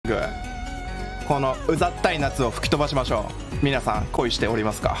くこのうざったい夏を吹き飛ばしましょう。皆さん恋しており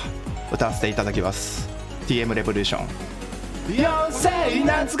ますか。歌わせていただきます。 TM レボリューション。妖精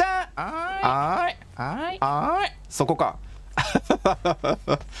夏があーいそこか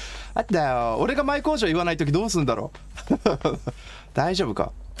あったよ、俺が前工場言わないときどうすんだろう大丈夫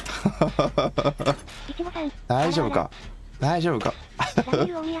か大丈夫か大丈夫か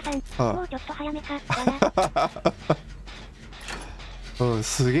もうちょっと早めかうん、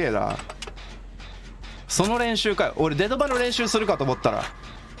すげえな。その練習かよ。俺デドバの練習するかと思ったら、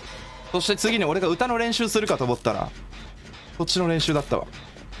そして次に俺が歌の練習するかと思ったらそっちの練習だったわ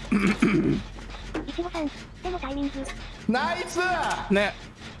いちごさんでもタイミングナイスね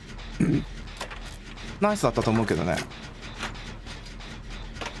ナイスだったと思うけどね。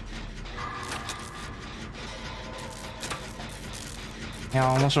いや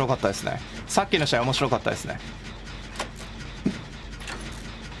ー面白かったですね。さっきの試合面白かったですね。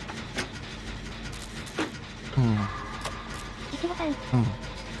うん。いちごさん。うん。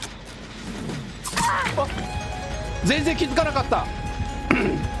全然気づかなかった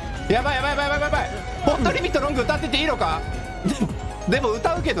やばいやばいやばいやばいやばい。ホットリミットロング歌ってていいのかでも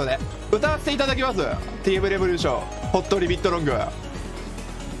歌うけどね。歌わせていただきます。 TM レボリューションホットリミットロング。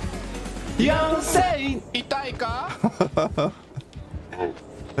妖精痛いか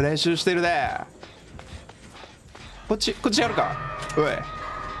練習してるね。こっちやるか。おい。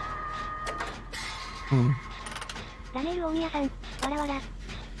うん。ラメール大宮さん、わらわら。こ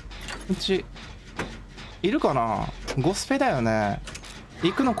っちいるかな。ゴスペだよね。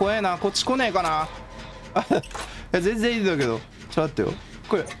行くの怖えな。こっち来ねえかな。全然いいんだけど。ちょっと待ってよ。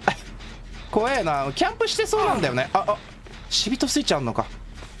これ怖えな。キャンプしてそうなんだよね。シビトスイッチあんのか。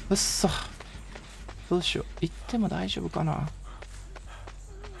うっそ。どうしよう。行っても大丈夫かな。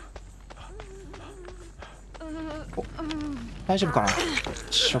大丈夫かな。オ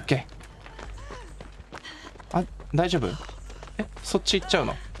ッケー。大丈夫。そっち行っちゃう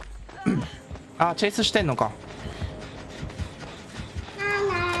のチェイスしてんのか。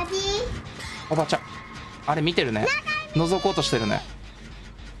おばちゃんあれ見てるね。覗こうとしてるね。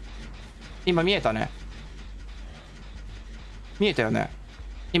今見えたね。見えたよね。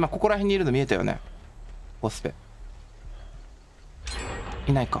今ここら辺にいるの見えたよね。オスペ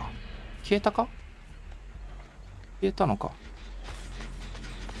いないか。消えたか。消えたのか。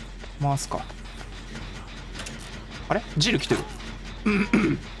回すか。あれジル来てる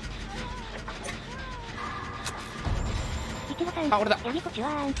俺だ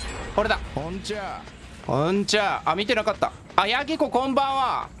俺だ。こんちゃこんちゃ。見てなかった。ヤギ子こんばん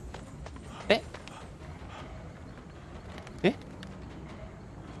は。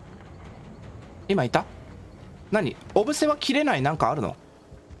今いた。何オブセは切れないなんかあるの。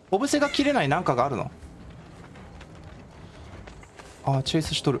オブセが切れないなんかがあるの。チェイ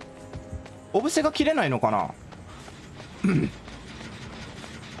スしとる。オブセが切れないのかな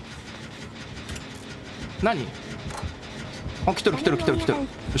何来とる。よ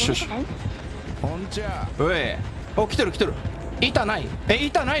しよし。こんちゃおい。来とる。板ない。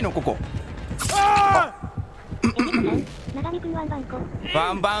板ないのここ。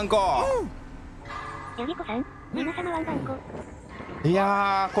ワンバンコ。い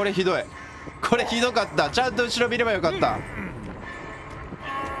やーこれひどい。これひどかった。ちゃんと後ろ見ればよかった。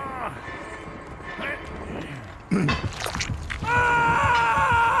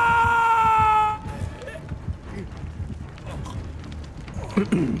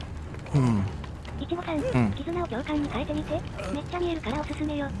いちごさん、絆を共感に変えてみて。めっちゃ見えるからおすす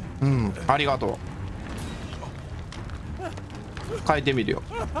めよ。ありがとう。変えてみるよ。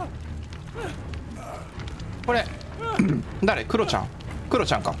これ誰。クロちゃん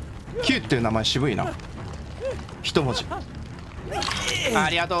か。Q っていう名前渋いな。一文字。あ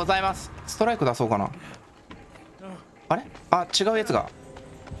りがとうございます。ストライク出そうかな。あれ違うやつが。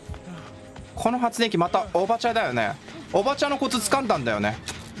この発電機またおばちゃだよね。おばちゃのコツ掴んだんだよね。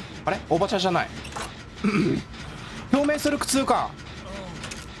あれおばちゃじゃない表明する苦痛か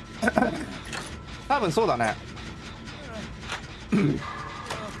多分そうだね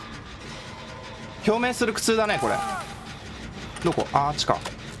表明する苦痛だねこれ。どこ。あっちか。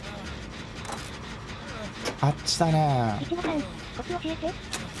あっちだね。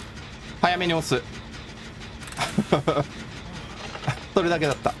早めに押すそれだけ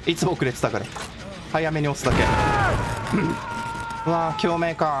だった。いつも遅れてたから早めに押すだけうわー共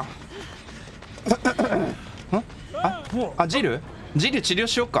鳴かジル治療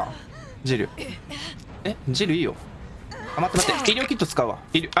しよっか。ジルいいよ。待って医療キット使うわ。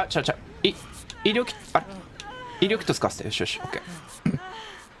医療キット医療キット使わせて。よしオッケ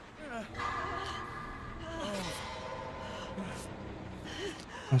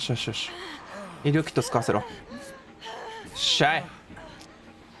ーよしよしよし、医療キット使わせろ。しゃい。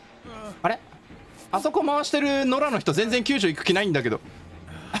あれ、あそこ回してる野良の人全然救助行く気ないんだけど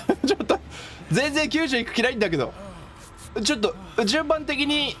ちょっと全然救助行く気ないんだけど、ちょっと順番的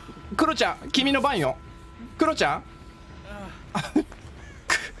にクロちゃん君の番よ。クロちゃん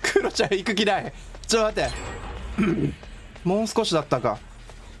クロちゃん行く気ない。ちょっと待ってもう少しだったか。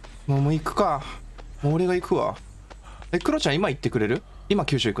もう行くか。もう俺が行くわ。クロちゃん今行ってくれる？今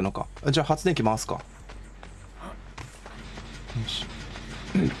救助行くのか。じゃあ発電機回すか。よし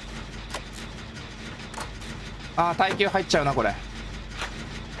あー、耐久入っちゃうなこれ。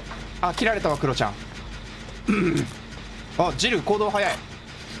あ、切られたわクロちゃんあ、ジル行動早い。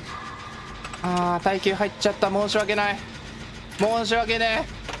あー、耐久入っちゃった。申し訳ない、申し訳ね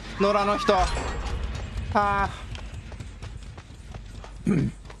え野良の人。あ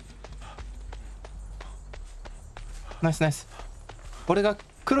ーナイスナイス。俺が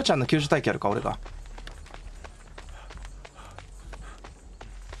クロちゃんの救助待機あるか。俺が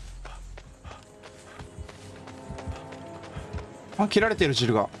あ、切られてるジ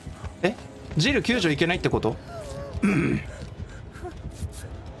ルが。え、ジル救助いけないってこと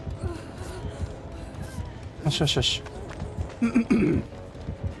よしよしよし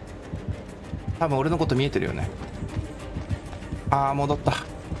多分俺のこと見えてるよね。あー、戻った。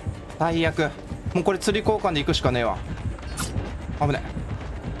最悪。もうこれ釣り交換で行くしかねえわ。危ねえ。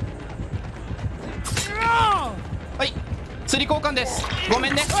はい、釣り交換です。ごめ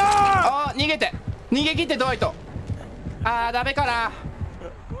んね。あー、逃げて、逃げ切ってドワイト。あー、ダメかな。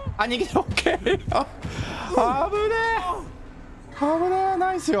あ、逃げて、オッケーあぶねえ、危ねえ。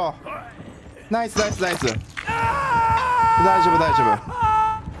ナイスよ、ナイスナイスナイス。大丈夫大丈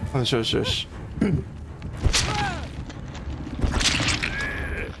夫。よしよしよし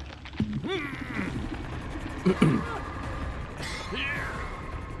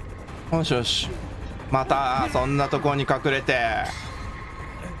よしよし。またそんなとこに隠れて、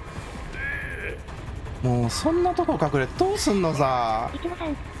もうそんなとこ隠れてどうすんのさ。いちごさん、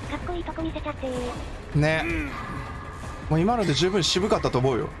かっこいいとこ見せちゃってね。もう今ので十分渋かったと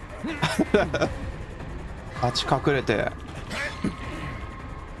思うよあっち隠れて。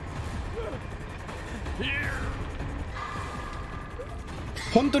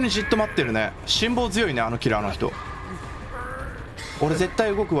本当にじっと待ってるね。辛抱強いね、あのキラーの人。俺絶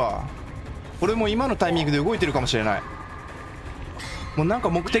対動くわ。俺もう今のタイミングで動いてるかもしれない。もうなんか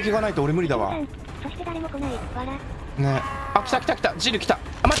目的がないと俺無理だわ。そして誰も来ない。わら。ね。あ、来た来た来た。ジル来た。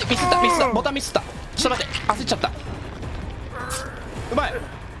あ、待って、ミスったミスった。ボタンミスった。ちょっと待って、焦っちゃった。うまい。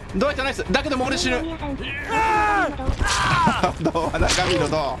どうやってナイス。だけどもう俺死ぬ。どうは中身の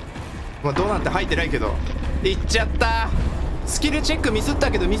どう。まあどうなんて入ってないけど。いっちゃった。スキルチェックミスった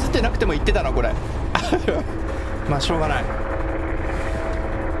けどミスってなくても言ってたなこれまあしょうがない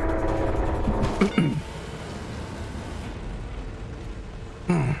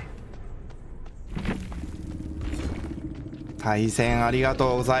対戦ありが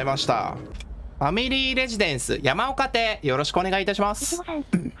とうございました。ファミリーレジデンス山岡邸、よろしくお願いいたします。いちごさん、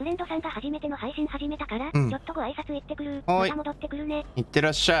フレンドさんが初めての配信始めたから、ちょっとご挨拶行ってくる。また戻ってくるね。いってら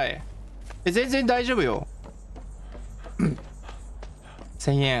っしゃい。全然大丈夫よ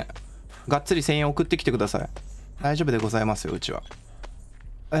1000円がっつり1000円送ってきてください。大丈夫でございますよ、うちは。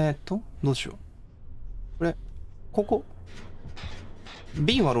どうしよう。これここ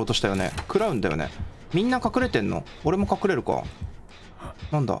瓶割ろうとしたよね。食らうんだよね。みんな隠れてんの？俺も隠れるか。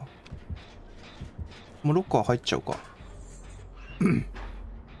なんだ、もうロッカー入っちゃうか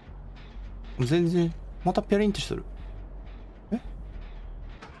全然またピャリンってしてる。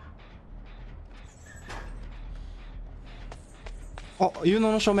あ、有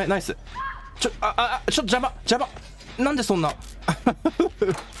能の証明ナイス。ちょっと邪魔なんでそんな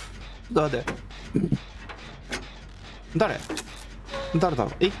待って誰だろ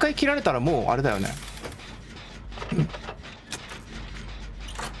う。一回切られたらもうあれだよね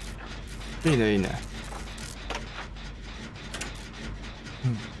いいねいいね。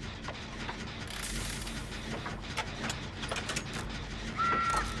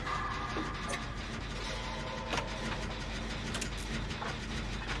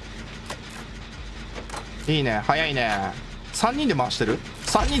いいね、早いね。3人で回してる。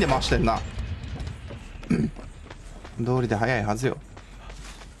3人で回してんな通りで早いはずよ。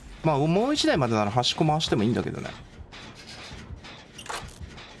まあもう1台までなら端っこ回してもいいんだけどね。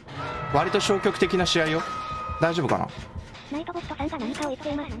割と消極的な試合よ。大丈夫かな。ナイトボットさんが何かを言って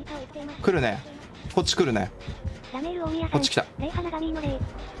います。来るね、こっち来るね。ラメール大宮さん、こっち来た。レイハナガミーのレイ。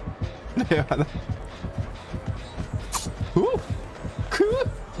レイハナく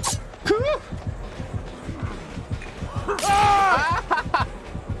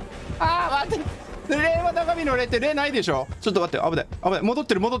待って、霊は中身の霊って霊ないでしょ。ちょっと待って、危ない危ない、戻っ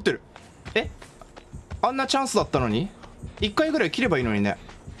てる戻ってる。え、あんなチャンスだったのに1回ぐらい切ればいいのにね。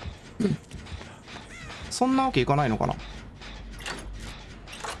そんなわけいかないのかな。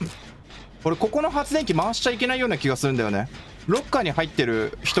俺ここの発電機回しちゃいけないような気がするんだよね。ロッカーに入って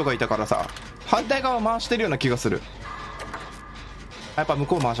る人がいたからさ、反対側回してるような気がする。やっぱ向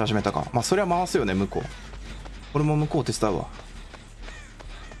こう回し始めたか。まあそれは回すよね、向こう。俺も向こう手伝うわ。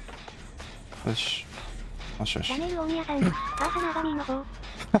よしよしよし。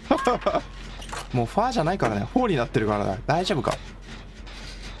もうファーじゃないからね、フォーになってるからね。大丈夫か。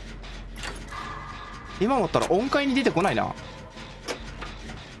今思ったら音階に出てこないな。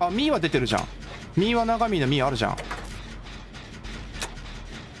あ、ミーは出てるじゃん。ミーは長見のミーあるじゃん。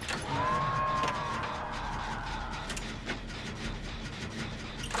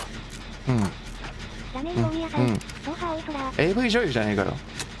うん。AV 女優じゃねえかよ。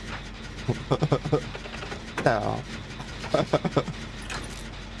だよ。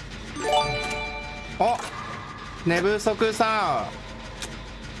あ、寝不足さ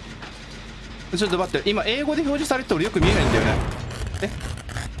ん。ちょっと待って、今英語で表示されて俺よく見えないんだよね。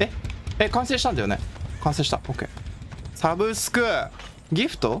完成したんだよね。完成した。 OK。 サブスクギ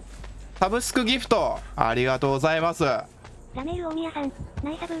フト、サブスクギフトありがとうございます。ラメール大宮さん、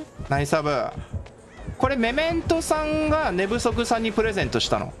ナイサブ。ナイサブ。これメメントさんが寝不足さんにプレゼントし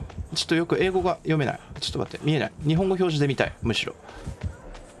たの。ちょっとよく英語が読めない。ちょっと待って、見えない。日本語表示で見たい、むしろ。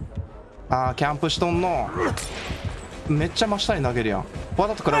あー、キャンプしとんの。めっちゃ真下に投げるやん。わ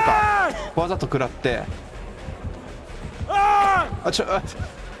ざと食らうか。わざと食らって。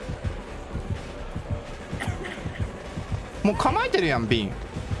もう構えてるやん、瓶。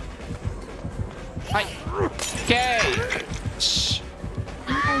はい、オッケー。し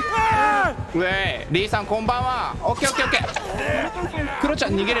ウェイ、リーさんこんばんは。オッケーオッケーオッケー。クロちゃ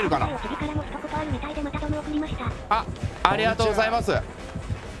ん逃げれるかな。ありがとうございます。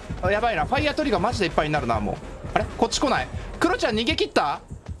やばいな、ファイヤートリガーマジでいっぱいになるな。もうあれ、こっち来ない。クロちゃん逃げ切った。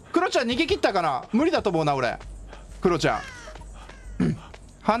クロちゃん逃げ切ったかな。無理だと思うな俺。クロちゃん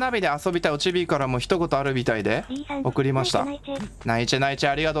花火で遊びたいおちびからも一言あるみたいで送りました。ナイチェナイチェ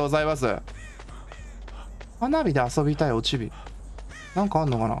ありがとうございます。花火で遊びたいおちびなんかあん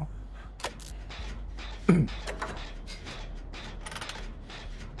のかな。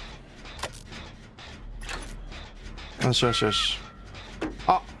よしよしよし。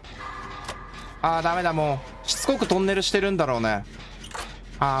ダメだ、もうしつこくトンネルしてるんだろうね。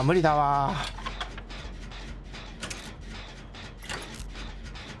無理だわ。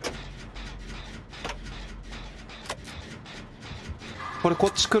これこ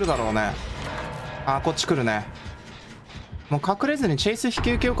っち来るだろうね。こっち来るね。もう隠れずにチェイス引き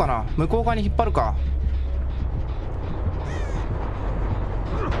受けようかな。向こう側に引っ張るか。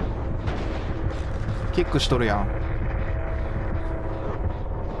キックしとるやん。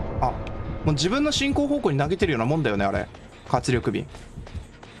もう自分の進行方向に投げてるようなもんだよね、あれ。活力瓶。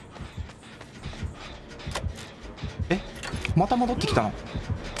また戻ってきたの。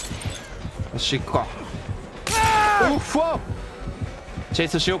よし、行くか。おっふわ。チェイ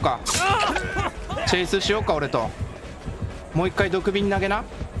スしようか。チェイスしようか、俺と。もう一回毒瓶投げな。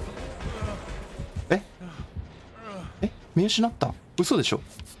見失った。嘘でしょ。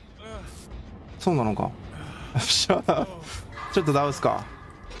そうなのか。ちょっと倒すか。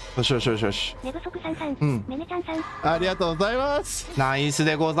よしよしよしよし。寝不足さんさん、メメちゃんさん、ありがとうございます。ナイス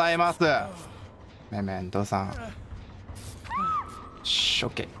でございます。メメントさん。し、オ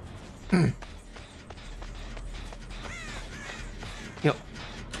ッケー。よ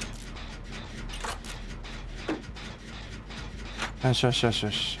っ。よしよしよし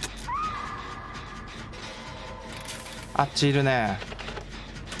よし。あっちいるね。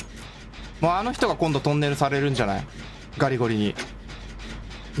もうあの人が今度トンネルされるんじゃない？ガリゴリに。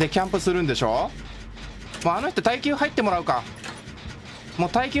でキャンプするんでしょ。もうあの人耐久入ってもらうか。もう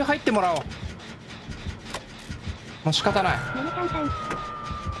耐久入ってもらおう。もう仕方ない。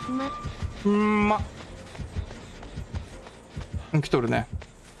来とるね。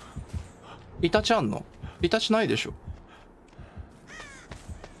イタチあんの？イタチないでしょ。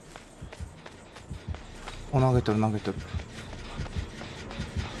投げてる投げてる。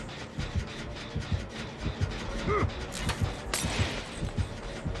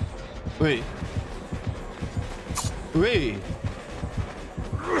ウェイウェイ。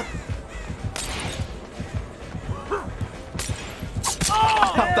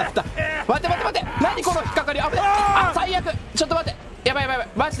あったあった。待って待って待って、何この引っかかり。危ない。最悪。ちょっと待って、やばいやばいや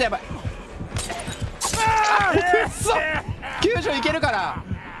ばい、マジでやばい。くそ、救助いけるから、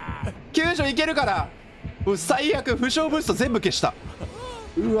救助いけるから。最悪。負傷ブースト全部消した。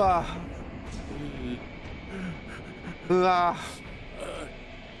うわうわ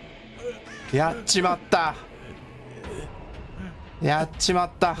やっちまった、やっちま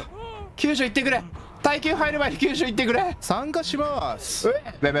った。救助行ってくれ、耐久入る前に救助行ってくれ。参加します。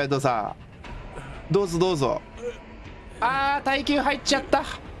ベベットさんどうぞどうぞ。あー耐久入っちゃった。い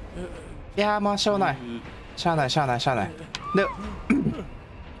やーまあしょうがない、しゃあないしゃあないしゃあない。で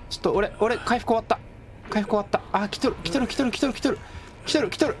ちょっと俺回復終わった、回復終わった。あー来とる来とる来とる来とる来とる来とる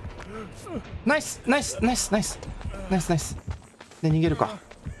来とる。ナイスナイスナイスナイスナイスナイスで逃げるか。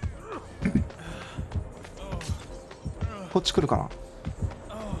こっち来るかな、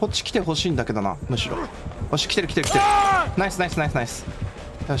こっち来てほしいんだけどな、むしろ。よし来てる来てる来てる。ナイスナイスナイスナイス。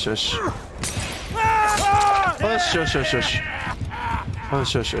よしよしよしよしよしよしよ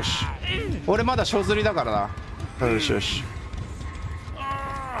しよしよし。俺まだ小釣りだからな。よしよし。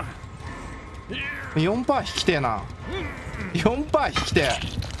4% 引きてえな、4% 引きて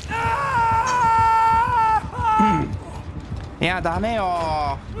え。いやダメ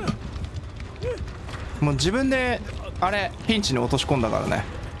よ、もう自分であれピンチに落とし込んだからね。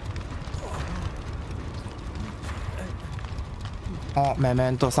あ、メメ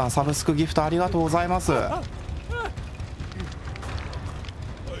ントさんサブスクギフトありがとうございます。よ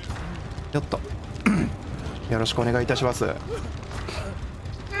っとよろしくお願いいたします。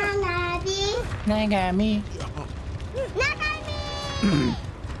ながみ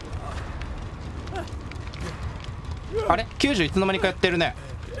あれ90いつの間にかやってるね。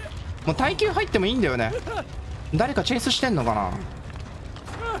もう耐久入ってもいいんだよね。誰かチェイスしてんのかな。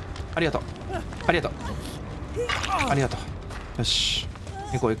ありがとうありがとうありがとう。よし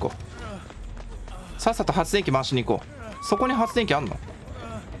行こう行こう。さっさと発電機回しに行こう。そこに発電機あんの。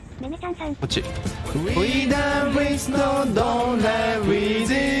めめちゃんさんこっち。We done with no don't let we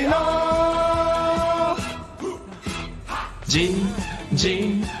zero ジン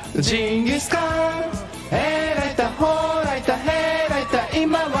ギスカンヘライタホライタヘライタ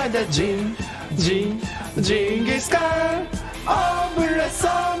今はだジンギスカンオブレソ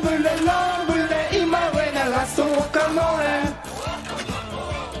ンブレロンブレ今はなラストカモ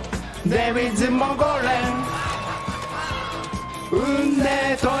レデビズモゴレン運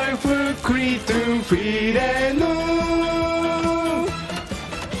でトイフクリトゥフィレヌ。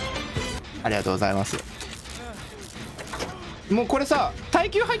ありがとうございます。もうこれさ耐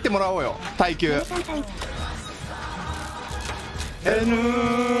久入ってもらおうよ。耐久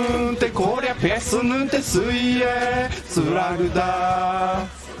N ってこりゃペスヌンって水泳スラグだ。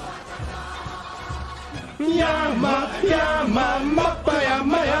山マッパ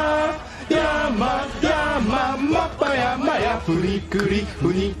山や山マッパ山やフニクリ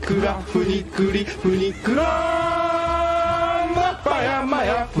フニクラフニクリフニクラマッパ山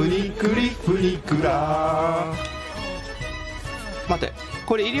やフニクリフニクラ。待て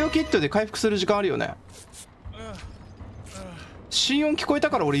これ医療キットで回復する時間あるよね。心音聞こえた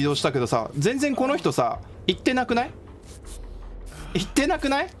から俺移動したけどさ全然この人さ言ってなくない？言ってなく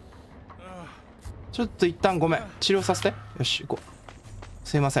ない？ちょっと一旦ごめん治療させて。よし行こう。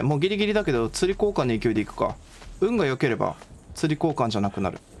すいませんもうギリギリだけど釣り交換の勢いでいくか。運が良ければ釣り交換じゃなく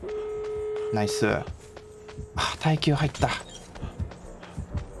なる。ナイス。あ耐久入った。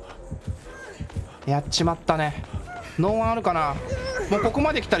やっちまったね。ノーワンあるかな。もうここ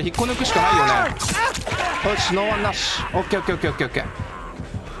まで来たら引っこ抜くしかないよね。よしノーワンなし。オッケーオッケーオッケーオッケーオッケー。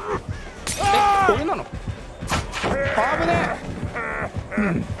俺なのあぶね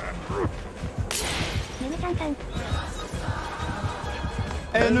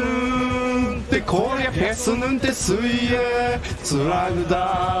え。N ってこりゃフェスヌンって水泳スラグ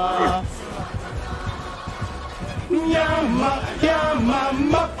だ。山マ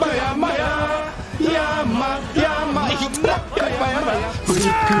ッパ山や山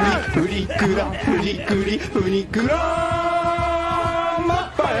フリクラフニクラマ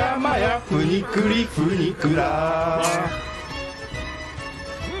ッパ山やフニクリフニクラ。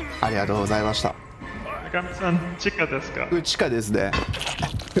ありがとうございました。中見さん地下ですか？地下ですね。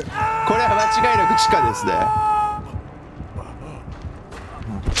これは間違いなく地下ですね。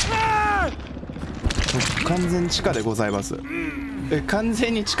完全地下でございます。完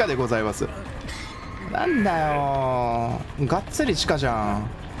全に地下でございます。なんだよがっつり地下じゃん。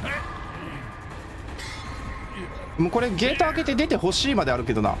もうこれゲート開けて出てほしいまである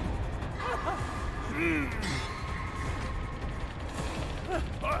けどな。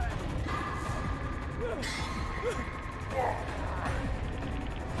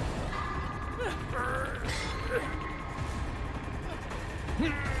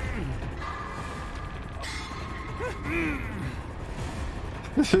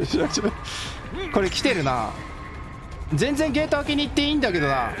これ来てるな。全然ゲート開けに行っていいんだけど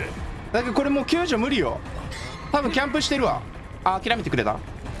な。だけどこれもう救助無理よ。多分キャンプしてるわ。あ、諦めてくれた。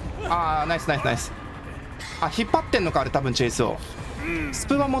あー、ナイスナイスナイス。あ、引っ張ってんのかあれ、多分チェイスを。ス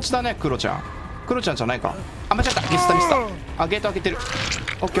プーン持ちだね、クロちゃん。クロちゃんじゃないか。あ、間違った、ミスったミスった。あ、ゲート開けてる。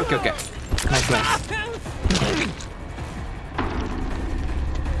オッケーオッケーオッケー。ナイスナイス。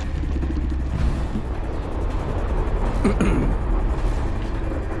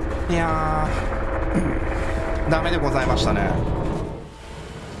いやー、ダメでございましたね。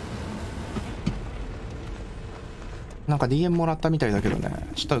なんか DM もらったみたいだけどね、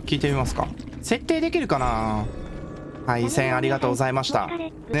ちょっと聞いてみますか。設定できるかな。配線ありがとうございました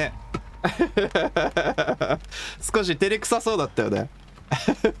ね。少し照れくさそうだったよね。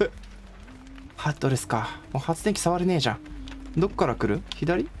ハットですか。もう発電機触れねえじゃん。どっから来る？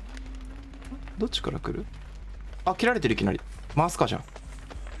左？どっちから来る？あ、切られてる。いきなり回すか。じゃん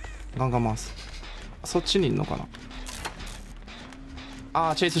ガンガン回す。そっちにいんのかな。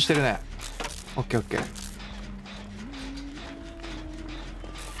あー、チェイスしてるね。オッケーオッケー。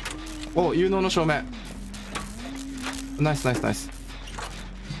お、有能の照明。ナイスナイスナイス。も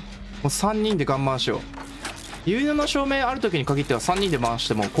う3人でガン回しよう。有能の照明ある時に限っては3人で回し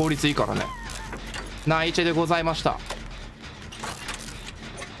ても効率いいからね。ナイチェでございました。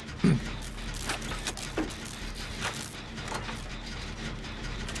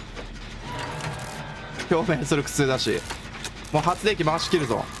表面それ苦痛だし、もう発電機回し切る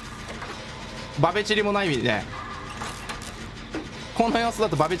ぞ。バベチリもないね。この様子だ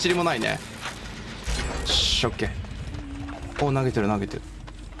とバベチリもないね。よし、オッケー。お、投げてる投げてる。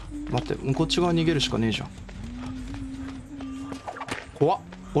待って、こっち側逃げるしかねえじゃん。怖っ。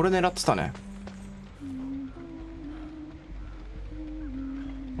俺狙ってたね。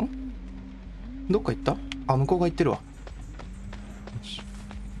どっか行った？あ、向こうが行ってるわ。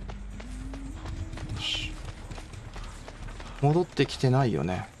戻ってきてないよ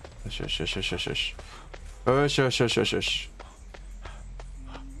ね。よしよしよしよしよしよしよしよしよしよしよし。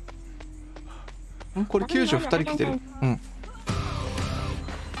これ救助2人来てる。うん、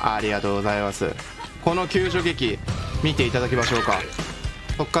ありがとうございます。この救助劇見ていただきましょうか。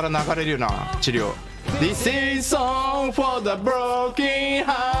そっから流れるような治療。 This is song for the broken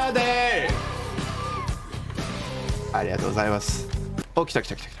hearted。 ありがとうございます。お、来た来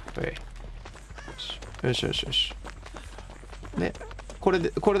た来た来た。よしよしよし。で、これ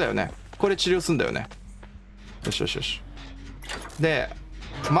だよね。これ治療すんだよね。よしよしよし。で、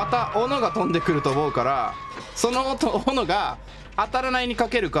また斧が飛んでくると思うから、その斧が当たらないにか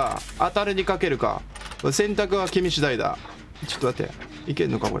けるか当たるにかけるか、選択は君次第だ。ちょっと待って、いけ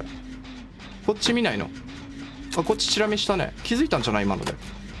んのかこれ。こっち見ないの？あ、こっちチラ見したね。気づいたんじゃない今ので。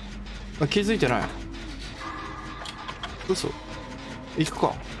あ、気づいてない。嘘。行く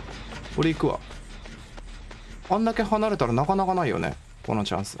か。俺行くわ。あんだけ離れたらなかなかないよね、この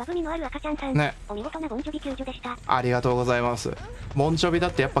チャンス。バブみのある赤ちゃんさんね。お見事なボンジョビ救助でした。ありがとうございます。ボンジョビだ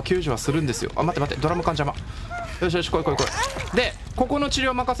ってやっぱ救助はするんですよ。あ、待って待って、ドラム缶邪魔。よしよし、来い来い来い。で、ここの治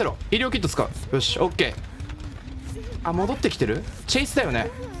療任せろ。医療キット使う。よし、オッケー。あ、戻ってきてる。チェイスだよね。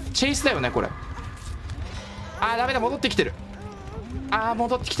チェイスだよねこれ。あー、ダメだ、戻ってきてる。あー、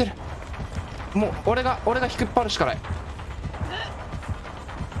戻ってきてる。もう俺が引っ張るしかない。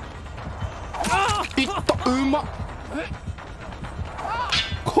いった、うまっ。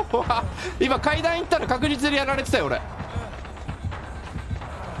怖っ。今階段行ったら確実にやられてたよ俺。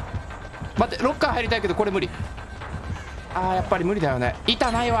待って、ロッカー入りたいけどこれ無理。あー、やっぱり無理だよね。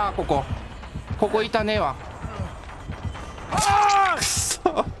板ないわ、ここ板ねえわ。く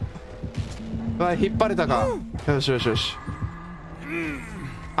そ引っ張れたか。よしよしよし。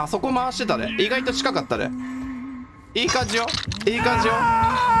あそこ回してたね。意外と近かったね。いい感じよ、いい感じよ。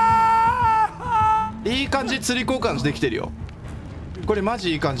いい感じ、釣り交換できてるよ。これマ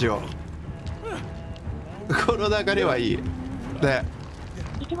ジいい感じよ。この流れはいい。で、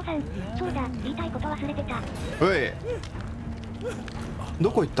いちごさん、そうだ、言いたいこと忘れてた。おい、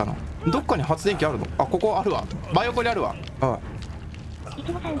どこ行ったの？どっかに発電機あるの？あ、ここあるわ。真横にあるわ。ああ、い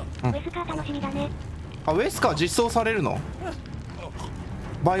ちごさん、ウェスカー楽しみだね。あ、ウェスカー実装されるの？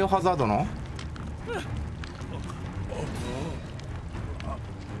バイオハザードの？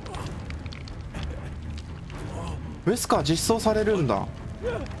ウェスカー実装されるんだ。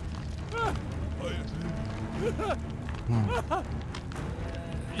うん、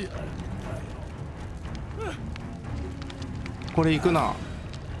これ行くな。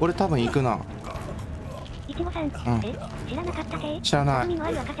俺多分行くな。いちごさん、知らなかった系？知らない。海の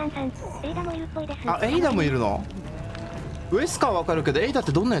ある赤ちゃんさん、エイダもいるっぽいです。あ、エイダもいるの？ウェスカーわかるけど、エイダっ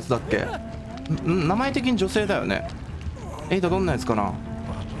てどんなやつだっけ？名前的に女性だよね。エイダどんなやつかな。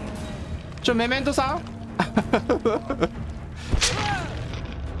メメントさん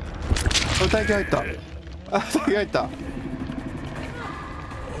体験入った。体験入った。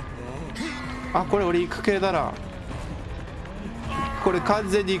あ、これ俺行く系だな。これ完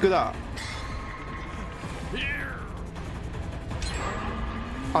全に行くな。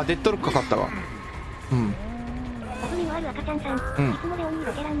あ、デッドロックかかったわ。うん。奥にもある赤ちゃんさん。うん。いつもレオンに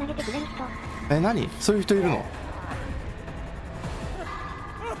ロケラン投げてくれる人。何？そういう人いるの？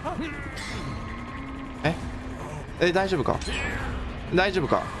大丈夫か？大丈夫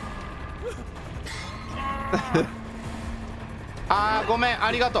か？あー、ごめん、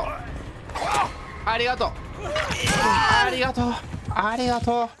ありがとう。ありがとう。ありがとう。ありが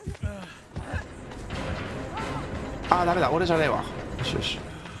とう。あー、ダメだ、俺じゃねえわ。よしよし。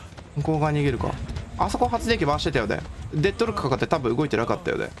向こう側に逃げるか。あそこ発電機回してたよね。デッドロックかかって多分動いてなかっ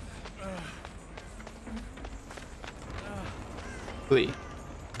たよね。うい。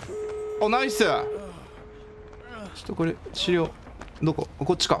お、ナイス。ちょっとこれ治療どこ？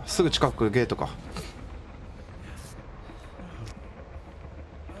こっちか。すぐ近くゲートか。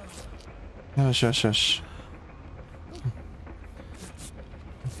よしよしよし。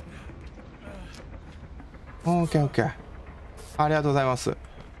オッケーオッケー。ありがとうございます。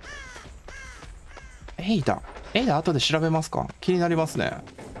エイダ後で調べますか？気になりますね。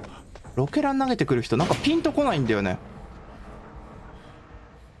ロケラン投げてくる人なんかピンとこないんだよね。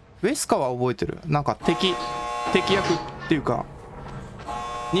ウェスカは覚えてる。なんか敵役っていうか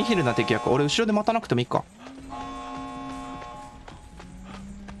ニヒルな敵役。俺後ろで待たなくてもいいか。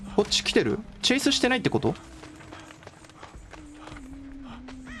こっち来てる？チェイスしてないってこと？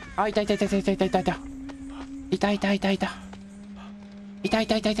あ、いたいたいたいたいたいたいたいたいたいたいたいたいたい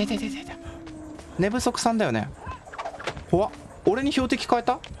たいたいたいたいたいた。寝不足さんだよね。怖っ。俺に標的変え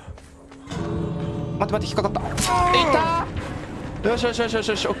た？待って待って、引っかかった。いた。よしよしよしよし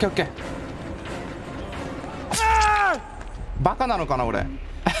よし。オッケーオッケー。バカなのかな俺。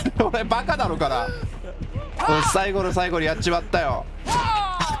俺バカなのかな。最後の最後にやっちまったよ。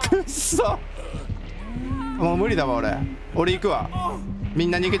くっそ。もう無理だわ俺行くわ。み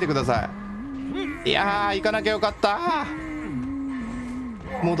んな逃げてください。いやー、行かなきゃよかった。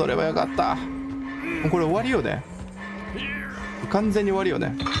戻ればよかった。もうこれ終わりよね。完全に終わりよ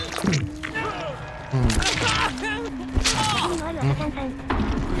ね。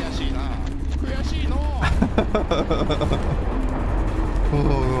悔しいな。悔しいの。お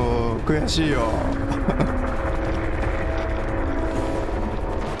ー、悔しいよ。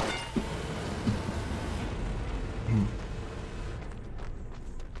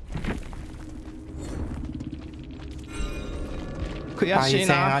悔しいな。対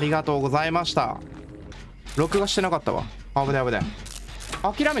戦ありがとうございました。録画してなかったわ。危ない危ない。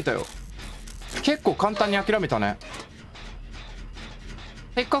諦めたよ。結構簡単に諦めたね。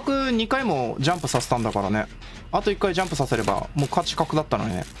せっかく2回もジャンプさせたんだからね。あと1回ジャンプさせればもう勝ち確だったの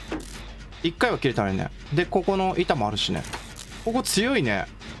にね。1回は切れたのにね。でここの板もあるしね。ここ強いね。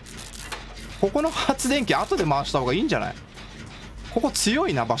ここの発電機後で回した方がいいんじゃない？ここ強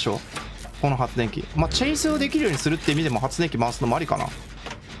いな場所。この発電機。まあチェイスをできるようにするって意味でも発電機回すのもありかな。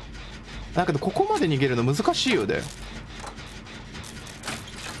だけどここまで逃げるの難しいよね。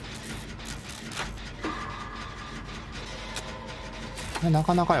な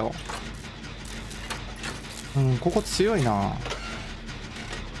かなかよ。ここ強いな。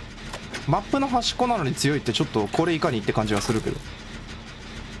マップの端っこなのに強いってちょっとこれいかにって感じがするけど。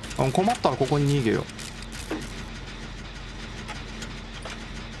困ったらここに逃げよ。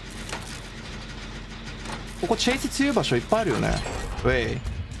ここチェイス強い場所いっぱいあるよね。ウェイ。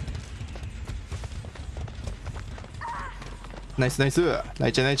ナイスナイス。ナ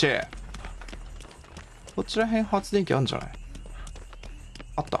イチェナイチェ。こっちら辺発電機あるんじゃない？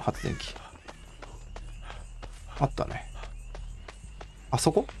あった、発電機。あったね。あ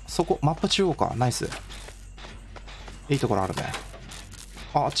そこマップ中央か。ナイス。いいところあるね。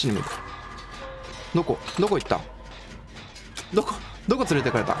あっちに見る。どこ行った？どこ連れ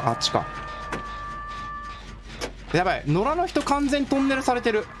てかれた？あっちか。やばい、野良の人完全トンネルされ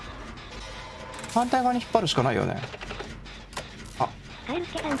てる。反対側に引っ張るしかないよね。あ、カエル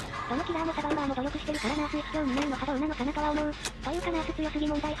スケさん、どのキラーもサバイバーも努力してるからナース一丁になるの肌うなのかなとは思う。というかナース強すぎ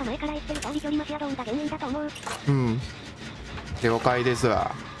問題派前から言ってる通り距離マシアドーンが原因だと思う。了解です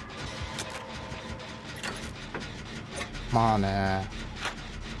わ。まあね、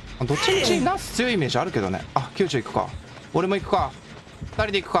どっちみちナース強いイメージあるけどね。あ、キューチ行くか。俺も行くか。2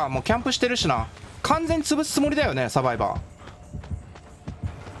人で行くか。もうキャンプしてるしな。完全に潰すつもりだよね、サバイバ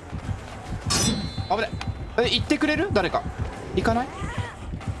ー。危ねえ。行ってくれる？誰か行かない？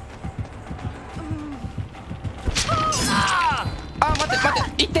あ、待って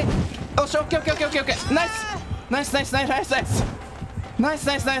行って。よし、オッケーオッケーオッケーオッケー。ナイスナイスナイスナイスナイスナイスナイス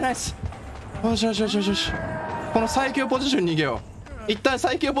ナイスナイスナイス。よしよしよしよしよし。この最強ポジションに逃げよう。一旦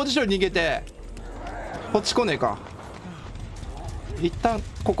最強ポジションに逃げて、こっち来ねえか。一旦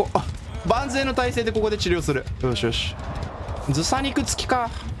ここ、あ、万全の体勢でここで治療する。よしよし。ずさ肉付きか。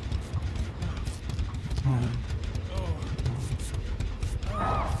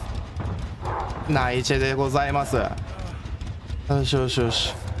ナイチェでございます。よしよしよ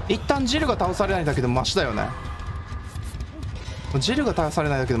し。一旦ジルが倒されないだけでもマシだよね。ジルが倒され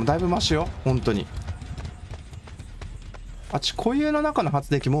ないだけでもだいぶマシよ、本当に。あっち固有の中の発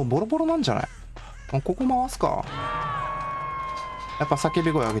電機もうボロボロなんじゃない？ここ回すか。やっぱ叫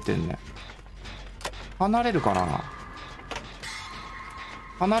び声上げてんね。離れるかな。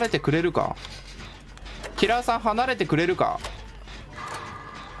離れてくれるか。キラーさん離れてくれるか。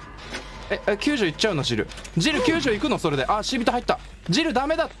90いっちゃうの。ジル90いくの。それであ、シビタ入った。ジルダ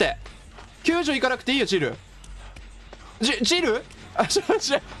メだって。90いかなくていいよ。ジルあ、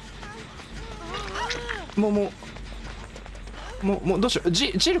もうどうしよう。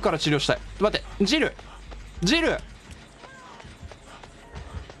ジルから治療したい。待って、ジル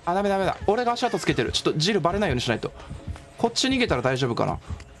あ、ダメだ。俺が足跡つけてる。ちょっとジルバレないようにしないと。こっち逃げたら大丈夫かな。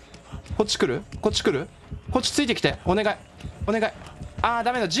こっち来る。こっちついてきて。お願い。あー、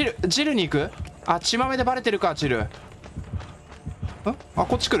ダメだ。ジルに行く。あ、血豆でバレてるか。ジルあ、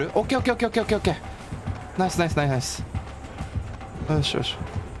こっち来る。オッケー。ナイス。よし。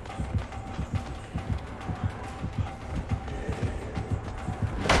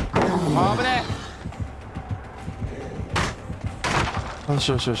あぶねえ。よし。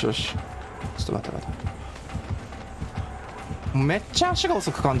ちょっと待って。めっちゃ足が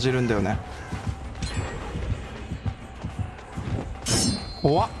遅く感じるんだよね。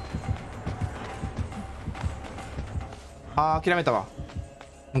怖っ。諦めたわ。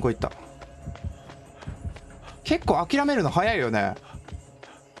向こう行った。結構諦めるの早いよね。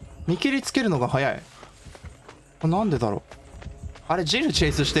見切りつけるのが早い。なんでだろう。あれ、ジルチェ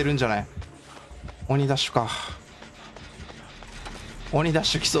イスしてるんじゃない？鬼ダッシュか。鬼ダッ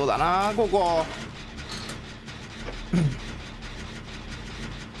シュ来そうだなここ。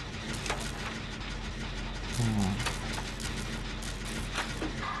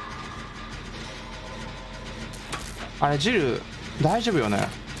あれ、ジル大丈夫よね。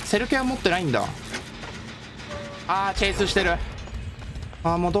セルケア持ってないんだ。チェイスしてる。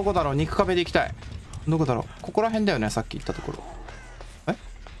もうどこだろう。肉壁で行きたい。どこだろう。ここら辺だよね。さっき言ったところ。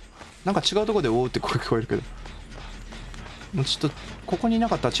なんか違うところでおうって声聞こえるけど、もうちょっとここにいな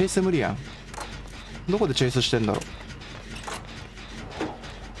かったらチェイス無理やん。どこでチェイスしてんだろう。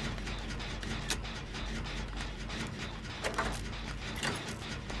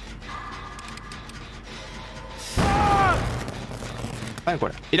何こ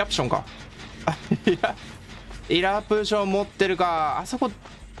れ。イラプションか。イラプション持ってるか。あそこ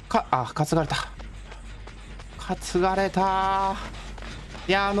か。担がれた。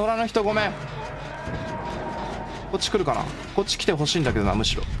いやー、野良の人ごめん。こっち来るかな。こっち来てほしいんだけどな。む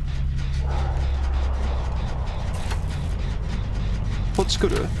しろこっち来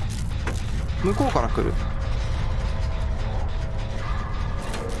る。向こうから来る。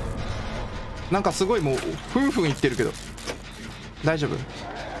なんかすごいもうふん言ってるけど大丈夫。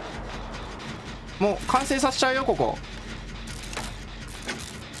もう完成させちゃうよここ。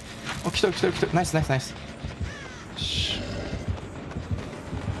来た。ナイス。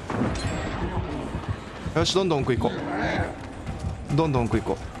よし、どんどん奥行こう。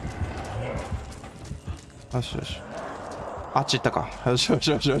よし。あっち行ったか。よ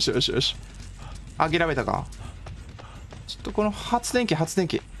し。諦めたか。ちょっとこの発電機早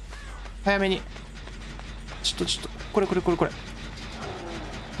めに。ちょっとこれ。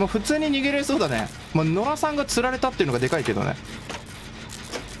もう普通に逃げれそうだね。野良さんが釣られたっていうのがでかいけどね。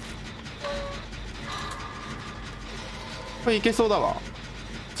これいけそうだわ。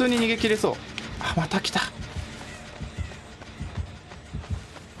普通に逃げ切れそう。また来た。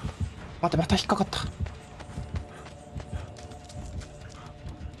待って、また引っかかった。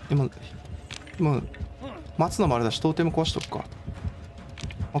今待つのもあれだし、トーテム壊しとくか。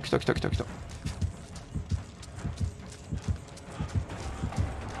来た。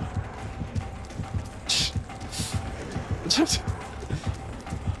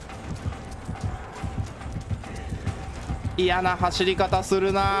嫌な走り方す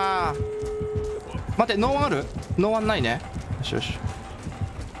るな。待って、ノーワンある？ノーワンないね。よし。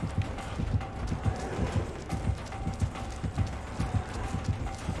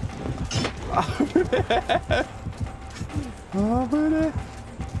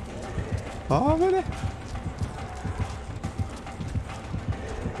危ねえ。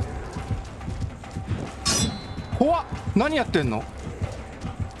怖っ。何やってんの。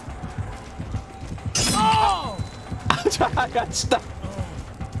やっちった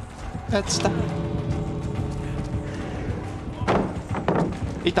やっちった。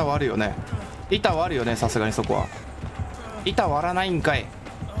板はあるよね、板はあるよね、さすがにそこは。板割らないんかい。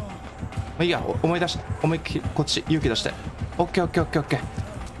いいや、思い出して、思いっきりこっち勇気出して。オッケーオッケーオッケーオッケー。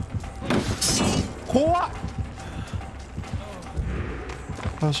怖っ。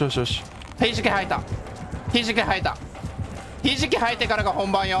よしよしよし。ひじき吐いた、ひじき吐いた、ひじき吐いてからが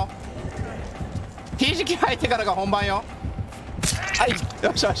本番よ、ひじき吐いてからが本番よ。はい、よ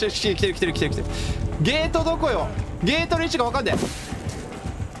しよしよし、来てる来てる来てる来てる。ゲートどこよ、ゲートの位置が分かんね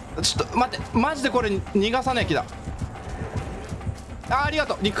え。ちょっと待って、マジでこれ逃がさねえ気だ。ありが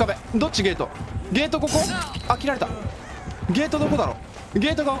とう。肉壁どっち？ゲート、ゲートここ。あ、切られた。ゲートどこだろう、ゲ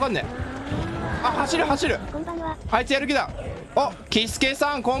ートが分かんねえ。あ、走る走る、あいつやる気だ。お、キスケ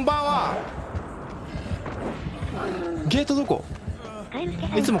さんこんばんは。ゲートどこ？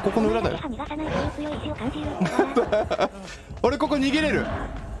いつもここの裏だよ。俺ここ逃げれる、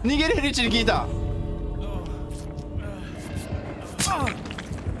逃げれる位置に聞いた。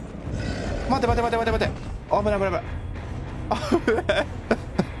待て待て待て待て待て、危ない危ない危ない。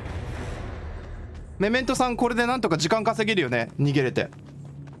メメントさんこれでなんとか時間稼げるよね、逃げれて。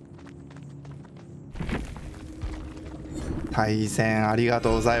対戦ありが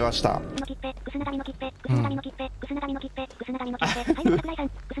とうございました。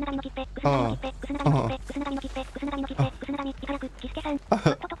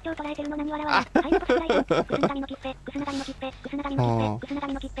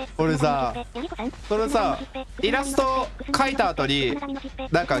俺さ、それさ、イラスト描いた後に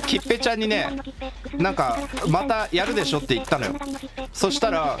なんかキッペちゃんにね、なんかまたやるでしょって言ったのよ。そし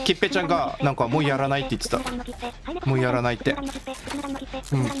たらキッペちゃんがなんかもうやらないって言ってた。もうやらないって。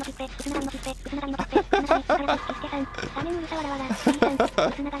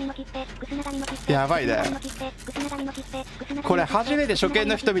やばいねこれ。初めて初見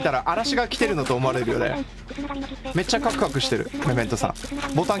の人見たら嵐が来てるのと思われるよね。めっちゃカクカクしてる。メメントさん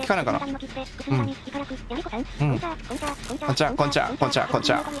ボタン効かないかな。うんこんちゃこんちゃこんちゃこん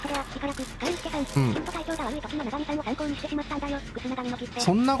ちゃ。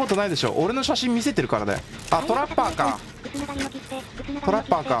そんなことないでしょ、俺の写真見せてるからね。あ、トラッパーか、トラッ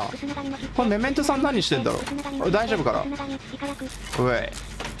パーか。これメメントさん何してんだろう、大丈夫かな。うえ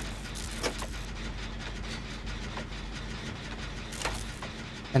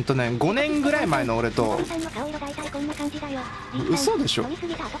5年ぐらい前の俺と。嘘でしょ。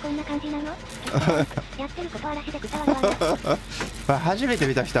初めて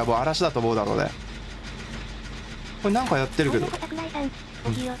見た人はもう嵐だと思うだろうね。これなんかやってるけど。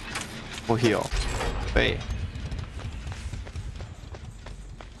おひよえ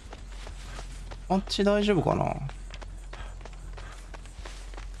い。あっち大丈夫かな。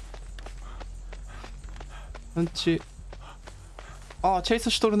あっち、ああチェイス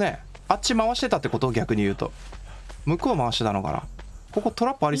しとるね。あっち回してたってこと？逆に言うと向こう回してたのかな。ここト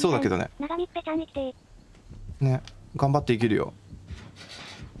ラップありそうだけどね。ね、頑張って生きるよ。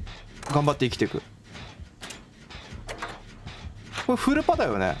頑張って生きていく。これフルパだ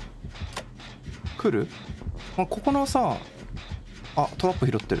よね。来る？あ、ここのさ、あ、トラップ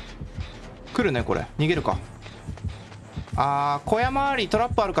拾ってる。来るねこれ。逃げるか。あー、小屋周りトラ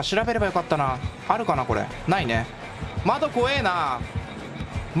ップあるか調べればよかったな。あるかなこれ。ないね。窓怖えな。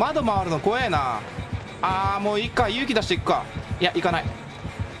窓回るの怖えな。あー、もういいか、勇気出していくか。いや、行かない。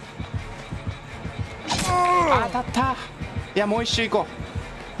当たった。いや、もう一周行こ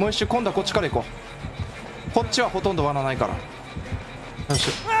う。もう一周、今度はこっちから行こう。こっちはほとんど割らないから。よし。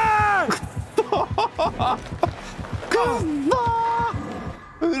くんだ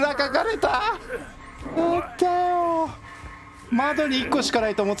ー、裏かかれた。やったよ。窓に1個しかな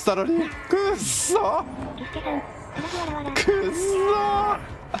いと思ってたのに。くっそくっ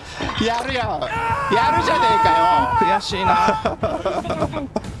そ、やるやん、やるじゃねえかよ。悔しいな。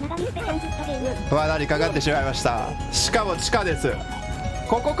罠にかかってしまいました。しかも地下です。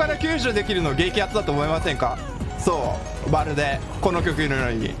ここから救助できるの激アツだと思いませんか。そう、まるでこの曲のよ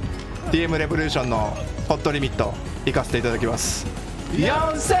うに TM レボリューションのホットリミット行かせていただきます。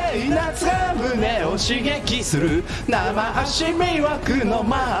妖精夏が胸を刺激する生足魅惑の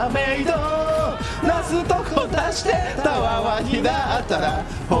マーメイド、ラストこ出してたわわにだったら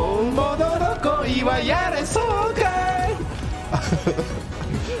本物の恋はやれそうか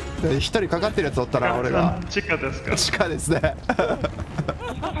い。一人かかってるやつおったな。俺が地下ですか。地下ですね。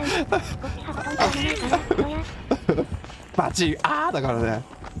バチあーだからね。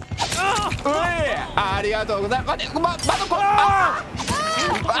うい、ありがとうございます。待って、窓こあ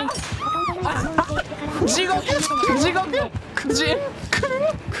あ、地獄地獄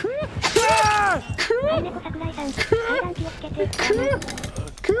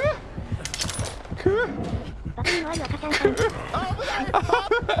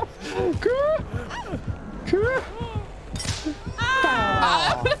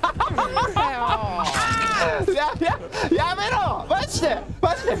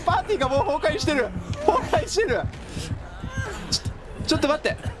ティがもう崩壊してる。崩壊してる。ちょっと待っ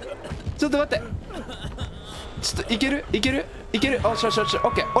て、ちょっと待って、ちょっといけるいけるいける。おしよしよし、オ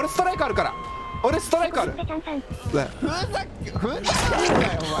ッケー。俺ストライクあるから、俺ストライクある。ふざけんなよお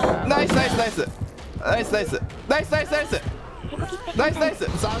前。ナイスナイスナイスナイスナイスナイスナイスナイスナイスナイス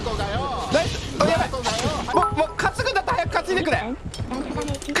ザコがよ。ナイス。おやばい、もう担ぐんだったら早く担いでくれ。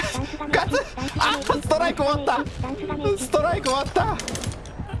担つ。あ、ストライク終わった。ストライク終わった。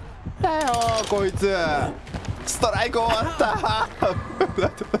だよこいつ、ストライク終わった。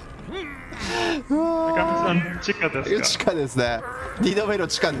Nagamiさん、地下ですか？地下ですね。2度目の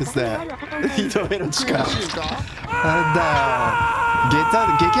地下ですね。2度目の地下。なんだ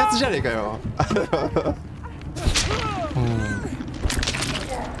よ、激アツじゃねえかよ。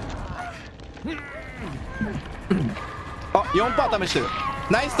あ、4% 試してる。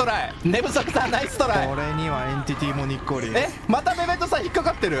ナイストライ。寝不足さんナイストライ。俺にはエンティティもにっこり。え、またベベットさん引っか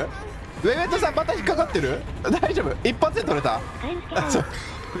かってる。ベベットさんまた引っかかってる。大丈夫、一発で取れた。悔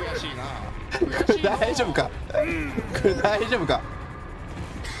しいな。大丈夫か、これ大丈夫か。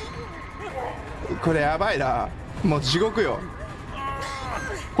これやばいな、もう地獄よ。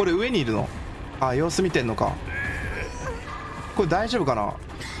これ上にいるの。あ、様子見てんのか。これ大丈夫かな。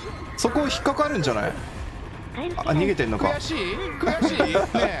そこ引っかかるんじゃない。あ、逃げてんのか。悔しい悔しい。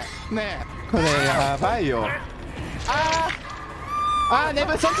ねえねこれやばいよ。寝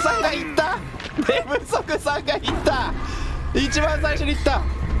不足さんがいった。寝不足さんがいった。一番最初にいった。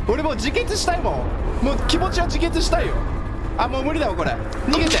俺もう自決したいもん。もう気持ちは自決したいよ。あ、もう無理だわこれ。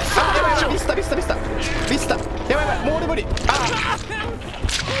逃げて。あ、やばいやばい、ビスタビスタビスタビスタ。やばいやばい、もう俺無理。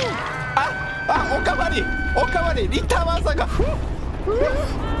おかわりおかわり。リタマンさんが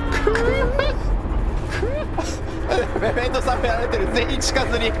ベベントさんやられてる。全員近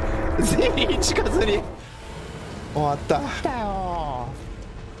づり、全員近づり。終わった。だよ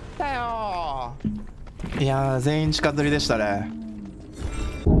だよ。いやー、全員近づりでしたね。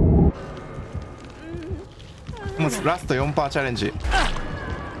もうラスト 4% チャレンジ。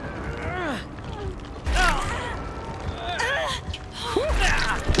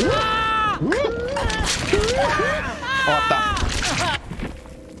終わった。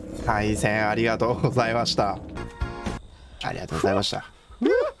対戦ありがとうございました。ありがとうございました。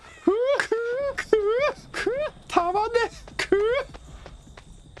たまんね。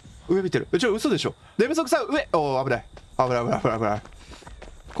上見てる。嘘でしょ。寝不足さん上。おお、危ない危ない危ない危ない危ない。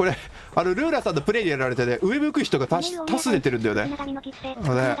これルーラさんのプレイでやられてね、上向く人が多数出てるんだよね。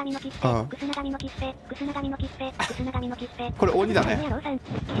これ鬼だね。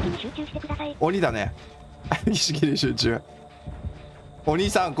鬼だね。意識に集中。お兄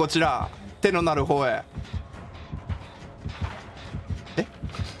さんこちら、手のなる方へ。え、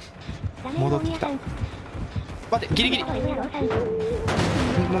戻ってきた。待って、ギリギリ。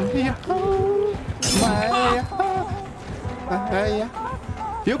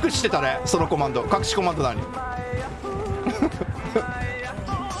よく知ってたね、そのコマンド。隠しコマンドなに。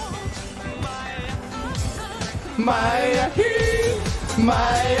マヤヒマ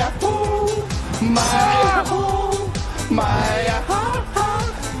ヤホマヤホマヤハハ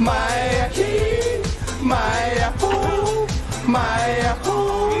マヤヒマヤホマヤ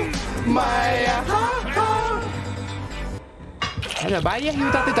ホマヤハハ。いや、マヤヒ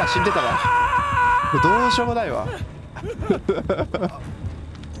歌ってたら死んでたわ。どうしようもないわ。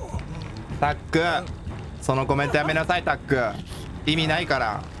タック、そのコメントやめなさい。タック意味ないか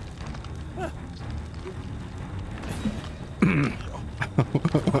ら。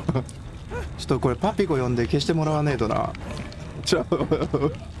ちょっとこれパピコ呼んで消してもらわねえとな。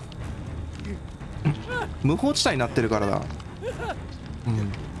無法地帯になってるからだ。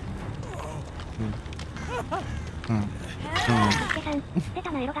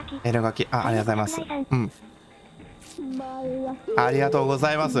エロ書き、ありがとうございます。ありがとうご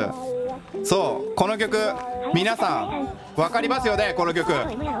ざいます。そう、この曲皆さん分かりますよね。この曲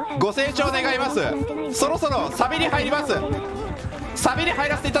ご清聴願います。そろそろサビに入ります。サビに入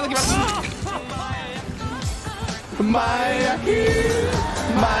らせていただきます。マヤヒ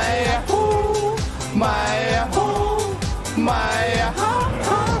マヤホマヤホマヤハ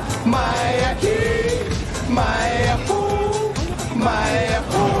ハマヤヒマヤホマヤホ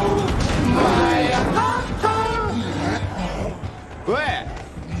マヤハハ。うえ、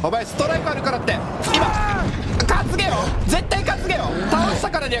お前ストライクあるからって今担げよ。絶対担げよ。倒し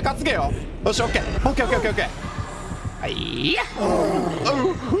たからには担げよ。よし、オッケーオッケーオッケーオッケーオッケー。はいや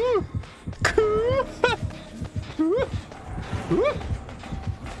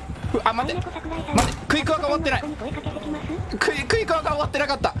あ、待って待って、クイックワが終わってない。クイックワが終わってな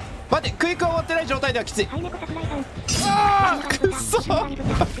かった。待って、クイックワ終わってない状態態ではきつい。はい猫桜井さん。あーくっそくっそ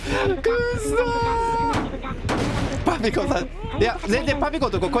パピコさん、いや全然パピコ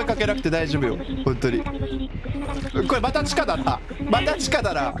とこ声かけなくて大丈夫よ本当に。これまた地下だな、また地下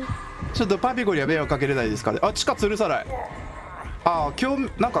だな。ちょっとパピコには迷惑かけれないですかね。あ、地下吊るさない。ああ今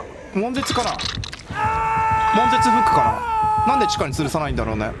日なんか悶絶かな、悶絶フックかな。なんで地下に吊るさないんだ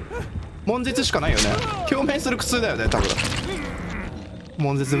ろうね。悶絶しかないよね。共鳴する苦痛だよね多分。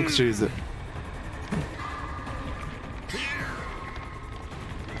悶絶フックシリーズ。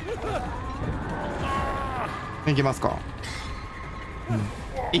いきますか、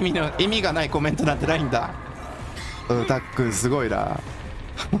意味がないコメントなんてないんだ。タックンすごいな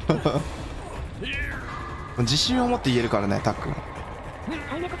自信を持って言えるからねタックン。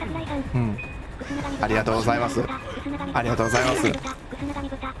ありがとうございます、ありがとうございます。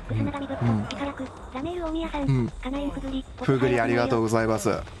ふぐりありがとうございま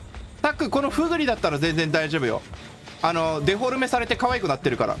す。タックンこのふぐりだったら全然大丈夫よ。デフォルメされて可愛くなって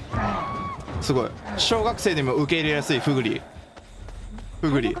るから。すごい小学生でも受け入れやすいふぐり。ふ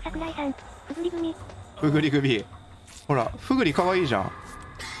ぐりふぐり組。ほらふぐり可愛いじゃん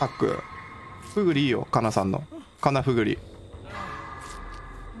タック。ふぐりいいよ、かなさんのかなふぐり。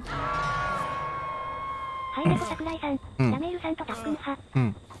はい猫桜井さん、ラメールさんとタックン派。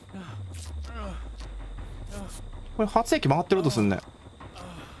これ発液回ってるとすんね。よ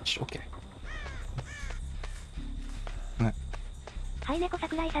しオッケーね。はい猫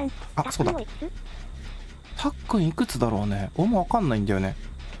桜井さん、あそうだ、タックンいくつだろうね。俺も分かんないんだよね。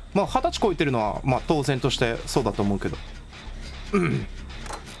まあ20歳超えてるのはまあ当然としてそうだと思うけど、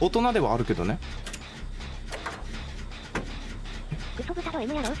大人ではあるけどね。クソ豚と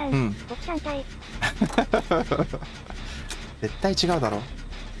M やろうさん、ぼっちゃんちゃい。絶対違うだろ、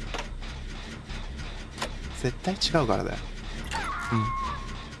絶対違うからだよ。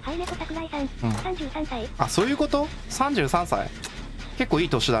はい猫桜井さん、33歳。あそういうこと。33歳結構いい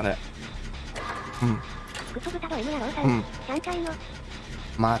年だね。クソ豚と M やろうさん、ちゃんちゃいの。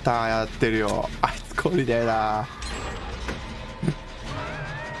またやってるよあいつ。これだよな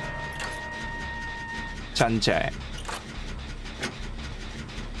ちゃんちゃい。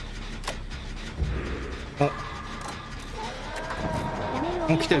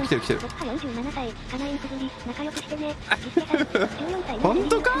お来てる来てる来てる。本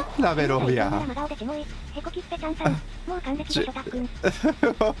当かラベロビア。わ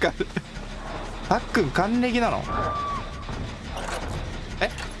かる。タックン還暦なの。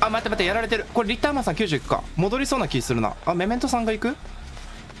あ待って待ってやられてる。これリッターマンさん90いくか。戻りそうな気するな。あメメントさんが行く。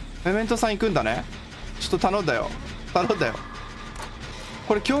メメントさん行くんだね。ちょっと頼んだよ頼んだよ。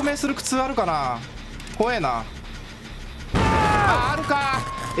これ共鳴する苦痛あるかな。怖えな。あるか、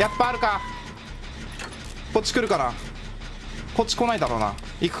やっぱあるか。こっち来るかな。こっち来ないだろうな。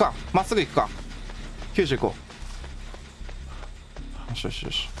行くか、まっすぐ行くか。90行こう。よしよし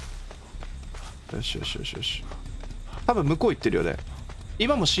よしよしよしよしよし。多分向こう行ってるよね。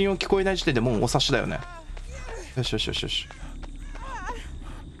今も信用聞こえない時点でもうお察しだよね。よしよしよしよし。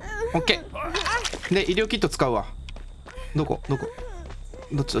オッケーで医療キット使うわ。どこどこ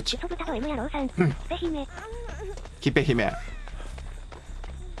どっちどっち。キッペ姫。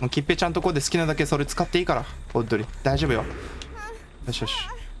もうキッペちゃんとここで好きなだけそれ使っていいから本当に大丈夫よ。よしよし。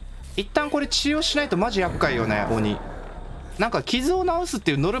一旦これ治療しないとマジ厄介よね鬼。なんか傷を治すって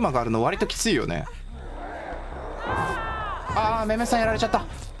いうノルマがあるの割ときついよね。あーメメさんやられちゃった。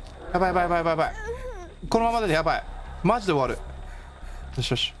やばいやばいやばいやばいやばい。このままでやばいマジで終わる。よし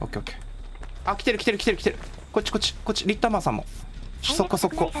よしオッケーオッケー。あ来てる来てる来てる来てる。こっちこっちこっちリッターマンさんも。そっかそ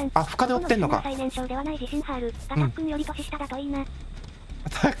っか。あ負荷で追ってんのか。タ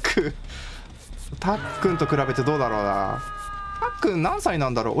ックンと比べてどうだろうな。タックン何歳な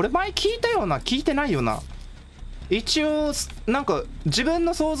んだろう。俺前聞いたような聞いてないよな。一応なんか自分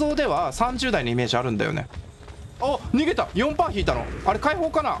の想像では30代のイメージあるんだよね。あ逃げた。 4% 引いたのあれ解放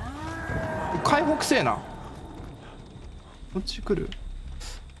かな。解放くせえな。こっち来る。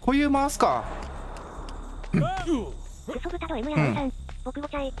こういう回すか。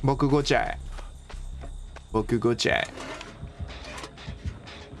僕ごちゃい僕ごちゃい。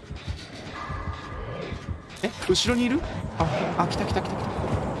後ろにいる。あ来た来た来た来た。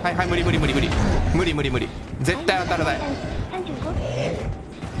はいはい無理無理無理無理無理無理無理絶対当たらない。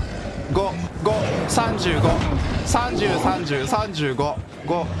53530303555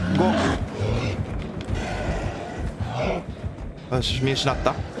よし見失っ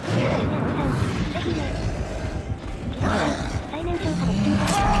た。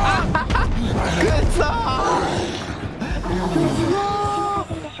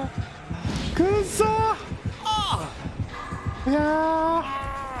くそーいやー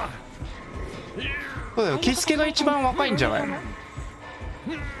そうだよ、キスケが一番若いんじゃない？ん？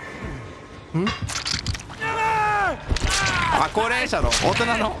あ、高齢者の大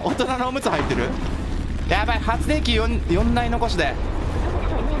人のおむつ入ってる。やばい、発電機 4台残しで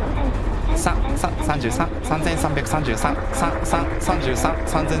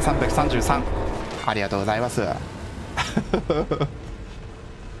3333333333ありがとうございますあ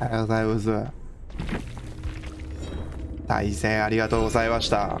りがとうございます。対戦ありがとうございまし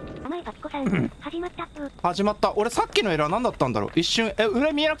た。始まった。俺さっきのエラー何だったんだろう。一瞬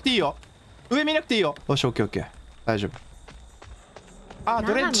上見えなくていいよ。上見なくていいよ。よし、オッケーオッケー、大丈夫。あ、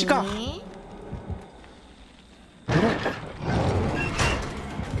ドレッジか。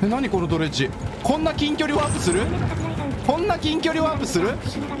何このドレッジ。こんな近距離ワープする。こんな近距離ワープする。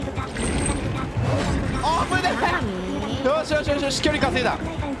あー、危ねえ。よしよしよしよし、距離稼いだ。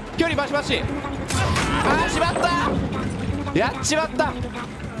距離バシバシ。あー、しまった。やっちまった。あ、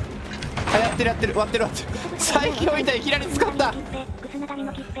やってるやってる、割ってる割ってる。最強板いきなり使った。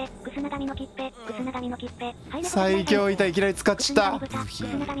最強板いきなり使っちゃった。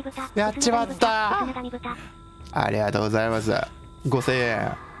やっちまった。ありがとうございます。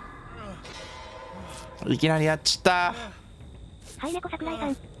5000円いきなりやっちった。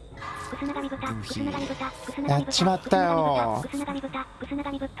やっちまったよ。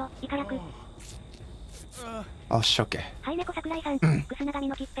よし、オッケー。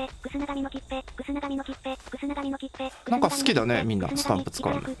なんか好きだね、みんなスタンプ使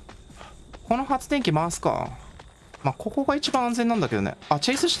うの。この発電機回すか。まあここが一番安全なんだけどね。あ、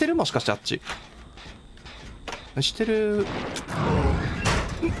チェイスしてる。もしかしてあっちしてる。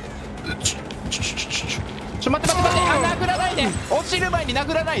待って待って待って、あ、殴らないで。落ちる前に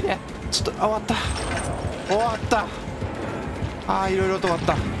殴らないで。ちょっと、あ、終わった終わった。あー、いろいろと終わっ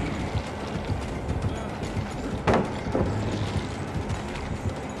た。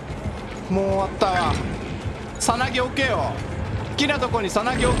もう終わったわ。さなぎ置けよ。好きなとこにさ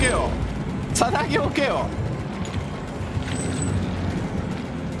なぎ置けよ。さなぎ置けよ。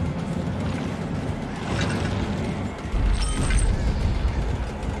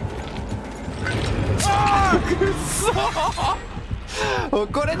あー、くっそー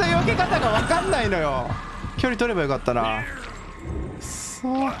これの避け方が分かんないのよ。距離取ればよかったな。くそ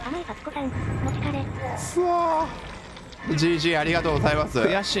ー、GG ありがとうございます。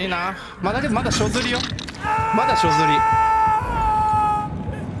悔しいな。まだけどまだ所釣りよ。まだ所釣り。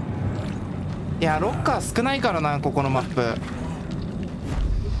いや、ロッカー少ないからな、ここのマップ。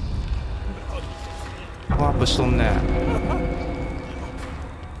ワープしとんね。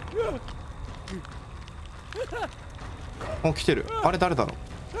お、来てる。あれ誰だろ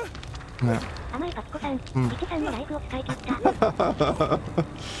うね。うん、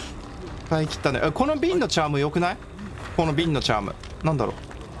使い切ったね。この瓶のチャームよくない？この瓶のチャームなんだろう。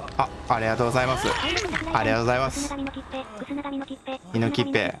あ、ありがとうございます。ありがとうございます。胃の切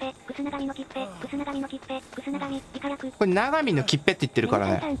符。これ長見の切符って言ってるから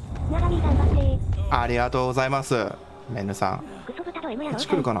ね。ありがとうございます。メヌさん。こっち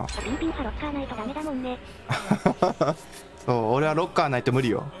来るかな。そう、俺はロッカーないと無理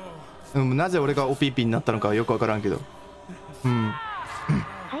よ。なぜ俺がオピーピーになったのかはよくわからんけど。うん。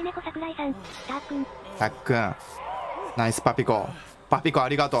たっくん。ナイスパピコ。パピコあ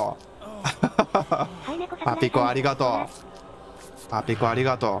りがとう。パピコありがとう。パピコあり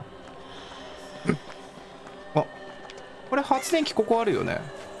がとう。あ、これ発電機ここあるよね。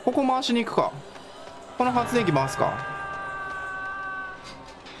ここ回しに行くか。この発電機回すか。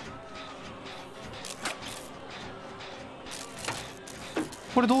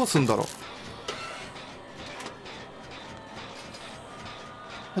これどうすんだろ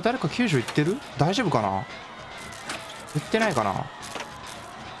う。誰か救助行ってる？大丈夫かな。行ってないかな。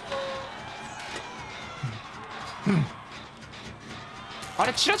あ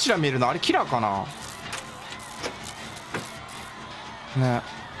れチラチラ見えるのあれキラーかなね。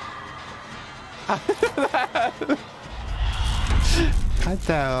あっ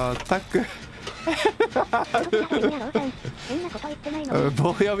たよタック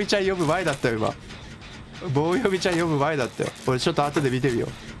棒読みちゃん呼ぶ前だったよ今。棒読みちゃん呼ぶ前だったよ。俺ちょっと後で見てみよ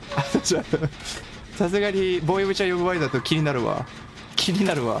うさすがに棒読みちゃん呼ぶ前だと気になるわ。気に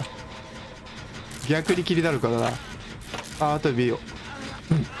なるわ。逆に気になるからな。あ、後で見よう。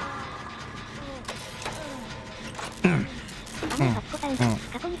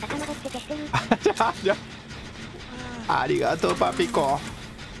ありがとうパピコ。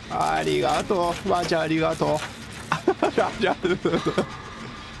ありがとうマジありがとう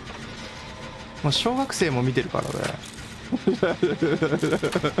もう小学生も見てるからね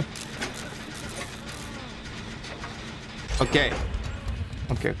オッケー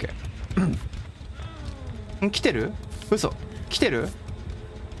オッケーオッケー来てる？嘘。来てる？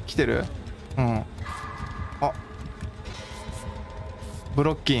来てる？うん。あ、ブ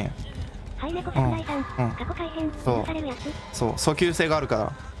ロッキン。はい猫桜井さん、過去改変許されるやつ。そう、訴求性があるか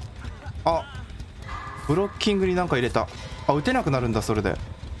ら。あ、ブロッキングになんか入れた。あ、打てなくなるんだそれで。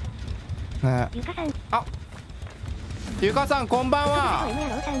ね。ゆかさん。あ、ゆかさんこんばんは。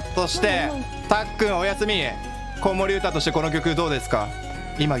そしてたっくんおやすみ。子守歌としてこの曲どうですか？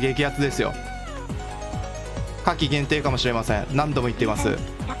今激アツですよ。夏季限定かもしれません。何度も言っています。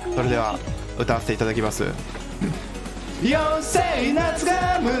それでは歌わせていただきます。妖精夏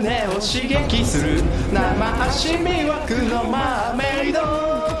が胸を刺激する生足魅惑のマーメイド、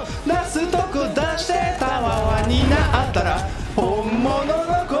出すとこ出してたわわになったら本物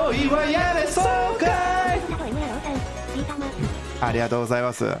の恋はやれそうかい。ありがとうござい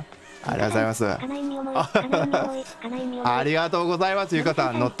ます。ありがとうございます。ありがとうございます。ゆか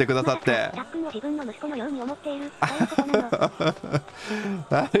さん乗ってくださって。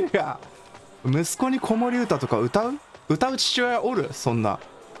誰が息子に子守歌とか歌う父親おる？そんな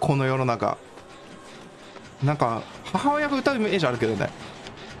この世の中。なんか母親が歌うイメージあるけどね。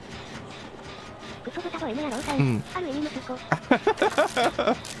うん。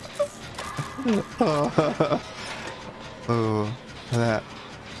うんね。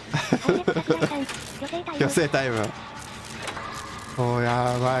女性タイム。おー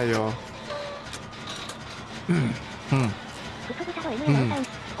やばいよ。うんうん。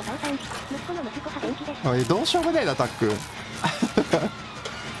おいどうしようもねえなタック。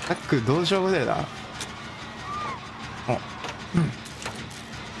タックどうしようもねえな。お、うん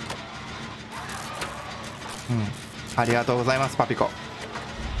うん。ありがとうございますパピコ。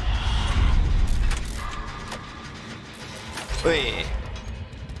うい。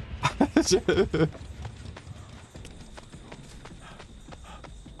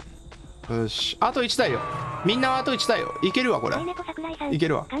よし、あと1体よ。みんなあと1体よ。いけるわこれ。いけ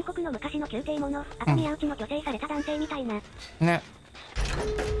るわ。韓国の昔の宮廷もの、赤宮内の虚勢された男性みたいな。ね。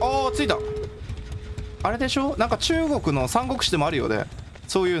おー、ついた。あれでしょ？なんか中国の三国志でもあるよね。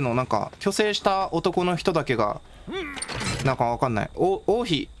そういうのなんか虚勢した男の人だけがなんかわかんない。王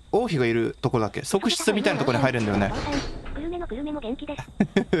妃がいるとこだけ側室みたいなとこに入るんだよね。グルメのグルメも元気です。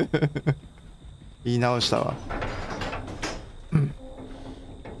言い直したわ。うん。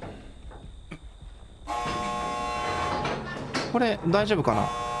これ大丈夫かな？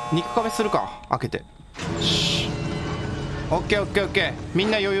肉壁するか開けて。オッケーオッケーオッケー。み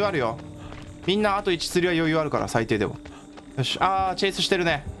んな余裕あるよ。みんなあと1釣りは余裕あるから最低でも。よし。あーチェイスしてる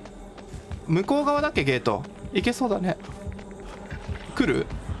ね。向こう側だっけゲート。いけそうだね。来る？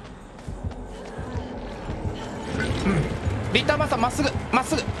リッターマンさんまっすぐまっ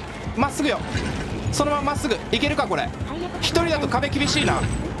すぐまっすぐよ。そのまままっすぐいけるかこれ。一人だと壁厳しいな。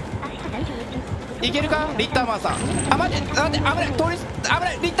いけるかリッターマンさん。あ待って待って危ない通り危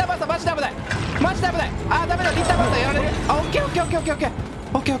ないリッターマンさんマジで危ないマジで危ない。あダメだリッターマンさんやられる。あオッケーオッケーオッケーオッケーオッケー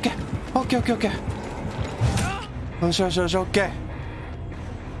オッケーオッケーオッケーオッケーオッケー。よしよしよしオッケ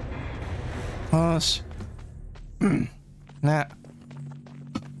ー。よしうんね。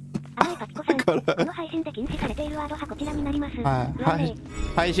この配信で禁止されているワードはこちらになります。はい、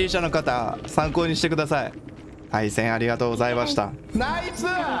配信者の方参考にしてください。対戦ありがとうございました。ナイス、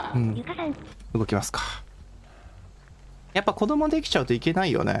うん、動きますか。やっぱ子供できちゃうといけな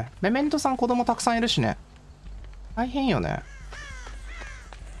いよね。メメントさん子供たくさんいるしね。大変よね。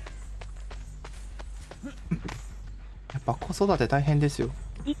やっぱ子育て大変ですよ。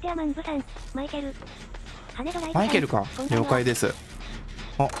リッテアマンズさん、マイケルマイケルか了解です。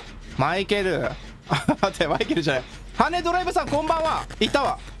おマイケル待ってマイケルじゃない。ハネドライブさんこんばんは。いた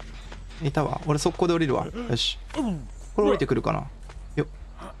わ俺速攻で降りるわ。よしこれ降りてくるかなよ。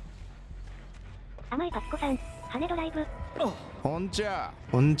甘いパピコさんハネドライブ。こんちゃ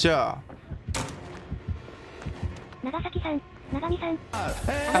こんちゃ。長崎さん長見さん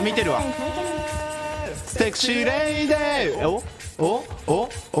あ見てるわ。セクシーレイデー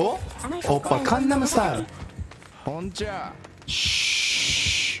おっぱカンナムスタイル。こんちゃ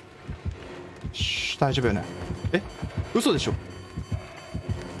大丈夫よね。え嘘でしょ。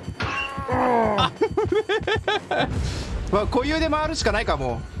あまあ固有で回るしかないか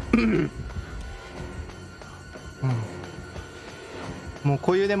もう、うん、もう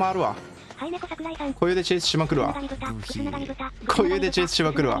固有で回るわ。固有でチェイスしまくるわ。固有でチェイスし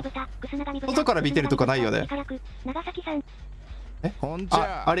まくるわ。外から見てるとかないよね。え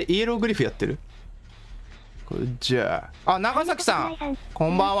あれイエローグリフやってる。じゃあ長崎さんこ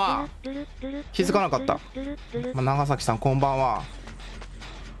んばんは。気づかなかった、長崎さんこんばんは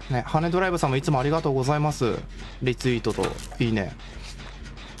ね。羽ドライブさんもいつもありがとうございます。リツイートといいね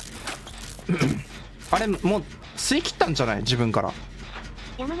あれもう吸い切ったんじゃない自分から。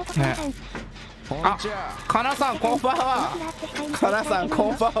山本さん、あ、かなさんこんばんは。かなさん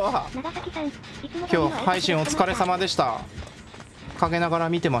こんばんは。長崎さん、今日配信お疲れ様でした。陰ながら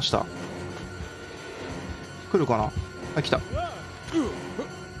見てました。来るかな。あ、来た。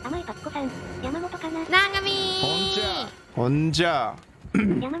甘いパッコさん、山本かな。長見ほんじゃ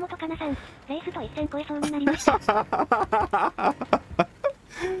山本かなさん、レースと一線超えそうになりました。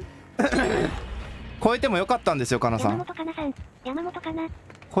超えてもよかったんですよ、かなさ山ん。本かなさん、山本かな。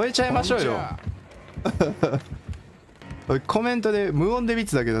超えちゃいましょうよ。コメントで無音で見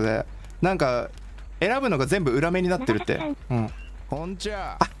てたけどね、なんか選ぶのが全部裏目になってるって。うん。ほんじ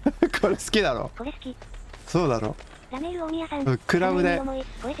ゃこれ好きだろ。これ好き。そうだろ。ラメール大宮さん、クラブで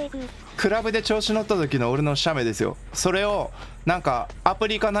クラブで調子乗った時の俺の写メですよ。それをなんかアプ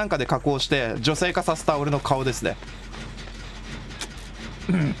リかなんかで加工して女性化させた俺の顔ですね。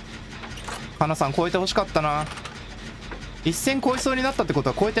かなさん超えてほしかったな。一線超えそうになったってこと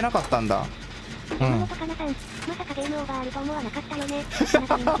は超えてなかったんだ。山本かなさん、まさかゲームオーバーあると思わなかったよね。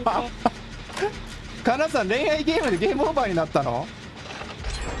かなさん恋愛ゲームでゲームオーバーになったの？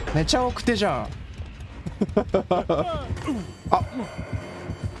めちゃ奥手じゃん。あ、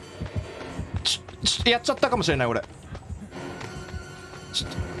やっちゃったかもしれない俺。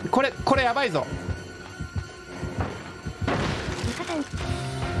これやばいぞ。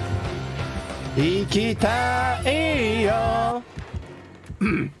行きたいよ。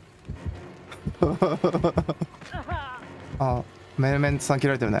あ、メンメンさん切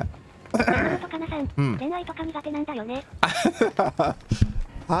られてるね。うん、恋愛とか苦手なんだよね。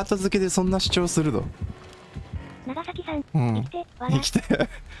ハート付けでそんな主張するの？長崎さん、生きて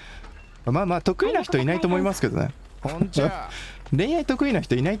まあまあ得意な人いないと思いますけどね。ほんじゃ恋愛得意な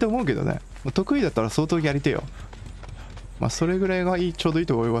人いないと思うけどね。得意だったら相当やりてよ。まあそれぐらいがちょうどいい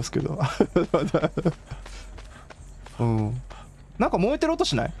と思いますけど。うん、なんか燃えてる音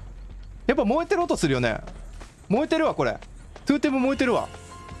しない？やっぱ燃えてる音するよね。燃えてるわこれ。トゥーテム燃えてるわ。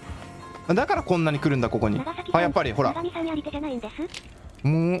だからこんなに来るんだここに。あ、やっぱりほら。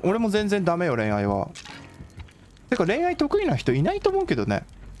もう俺も全然ダメよ恋愛は。てか恋愛得意な人いないと思うけどね。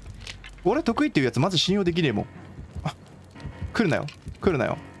俺得意っていうやつまず信用できねえもん。あ、来るなよ来るな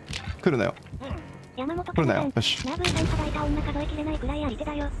よ来るなよ来るなよ。よし。マ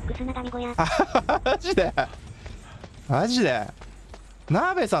ジでマジで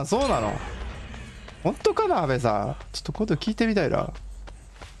ナーベさんそうなの？本当かナーベさん。ちょっと今度聞いてみたいな。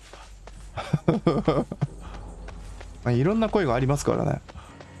まあいろんな声がありますからね。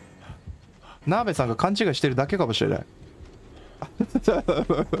ナーベさんが勘違いしてるだけかもしれない。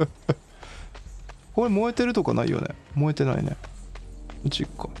これ燃えてるとかないよね。燃えてないね。うち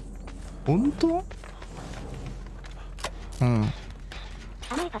か。本当？うん。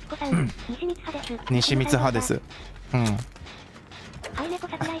西光派です。うん。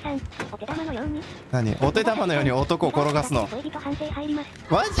何？お手玉のように男を転がすの？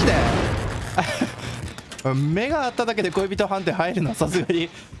マジで？目が合っただけで恋人判定入るのはさす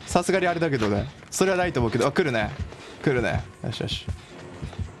がにあれだけどね。それはないと思うけど。あ、来るね来るね。よしよし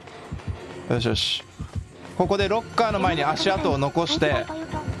よしよし。ここでロッカーの前に足跡を残して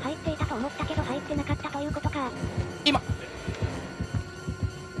今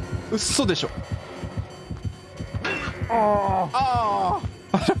うっそでしょ。ああ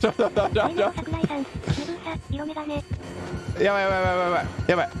やばいやばいやばいやばい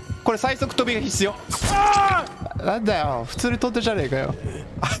やばい。これ最速飛びが必須よ。なんだよ普通に飛んでじゃねえかよ。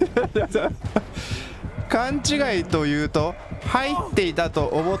勘違いというと入っていたと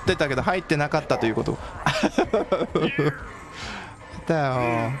思ってたけど入ってなかったということ。だ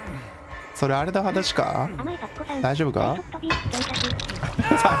よそれあれの話か？大丈夫か？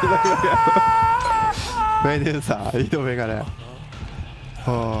メデューサ井戸メガネ。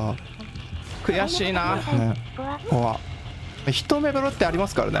悔しいな。一目惚れってありま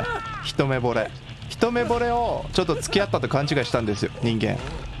すからね。一目惚れをちょっと付き合ったと勘違いしたんですよ人間。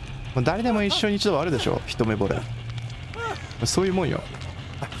誰でも一緒に一度はあるでしょ一目惚れ。そういうもんよ。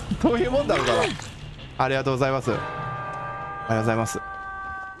どういうもんだろうかな。ありがとうございます。ありがとうございます。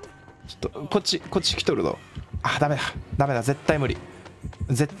ちょっとこっち来とるの。あ、ダメだ絶対無理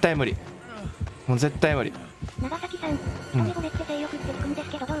もう絶対無理。長崎さん、一目惚れって性欲って聞くんです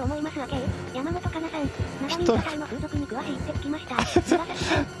けどどう思いますわけ？山本かなさん、長見社会の風俗に詳しいって聞きました。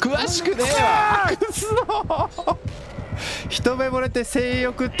詳しくねえわ。くそ。一目惚れって性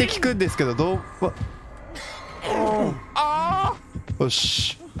欲って聞くんですけどどう？ああ。よ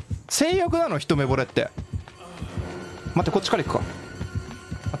し。性欲なの一目惚れって。待ってこっちから行くか。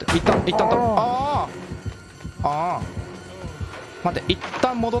待って一旦と。ああ。待って一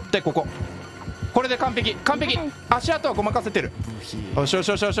旦戻ってここ。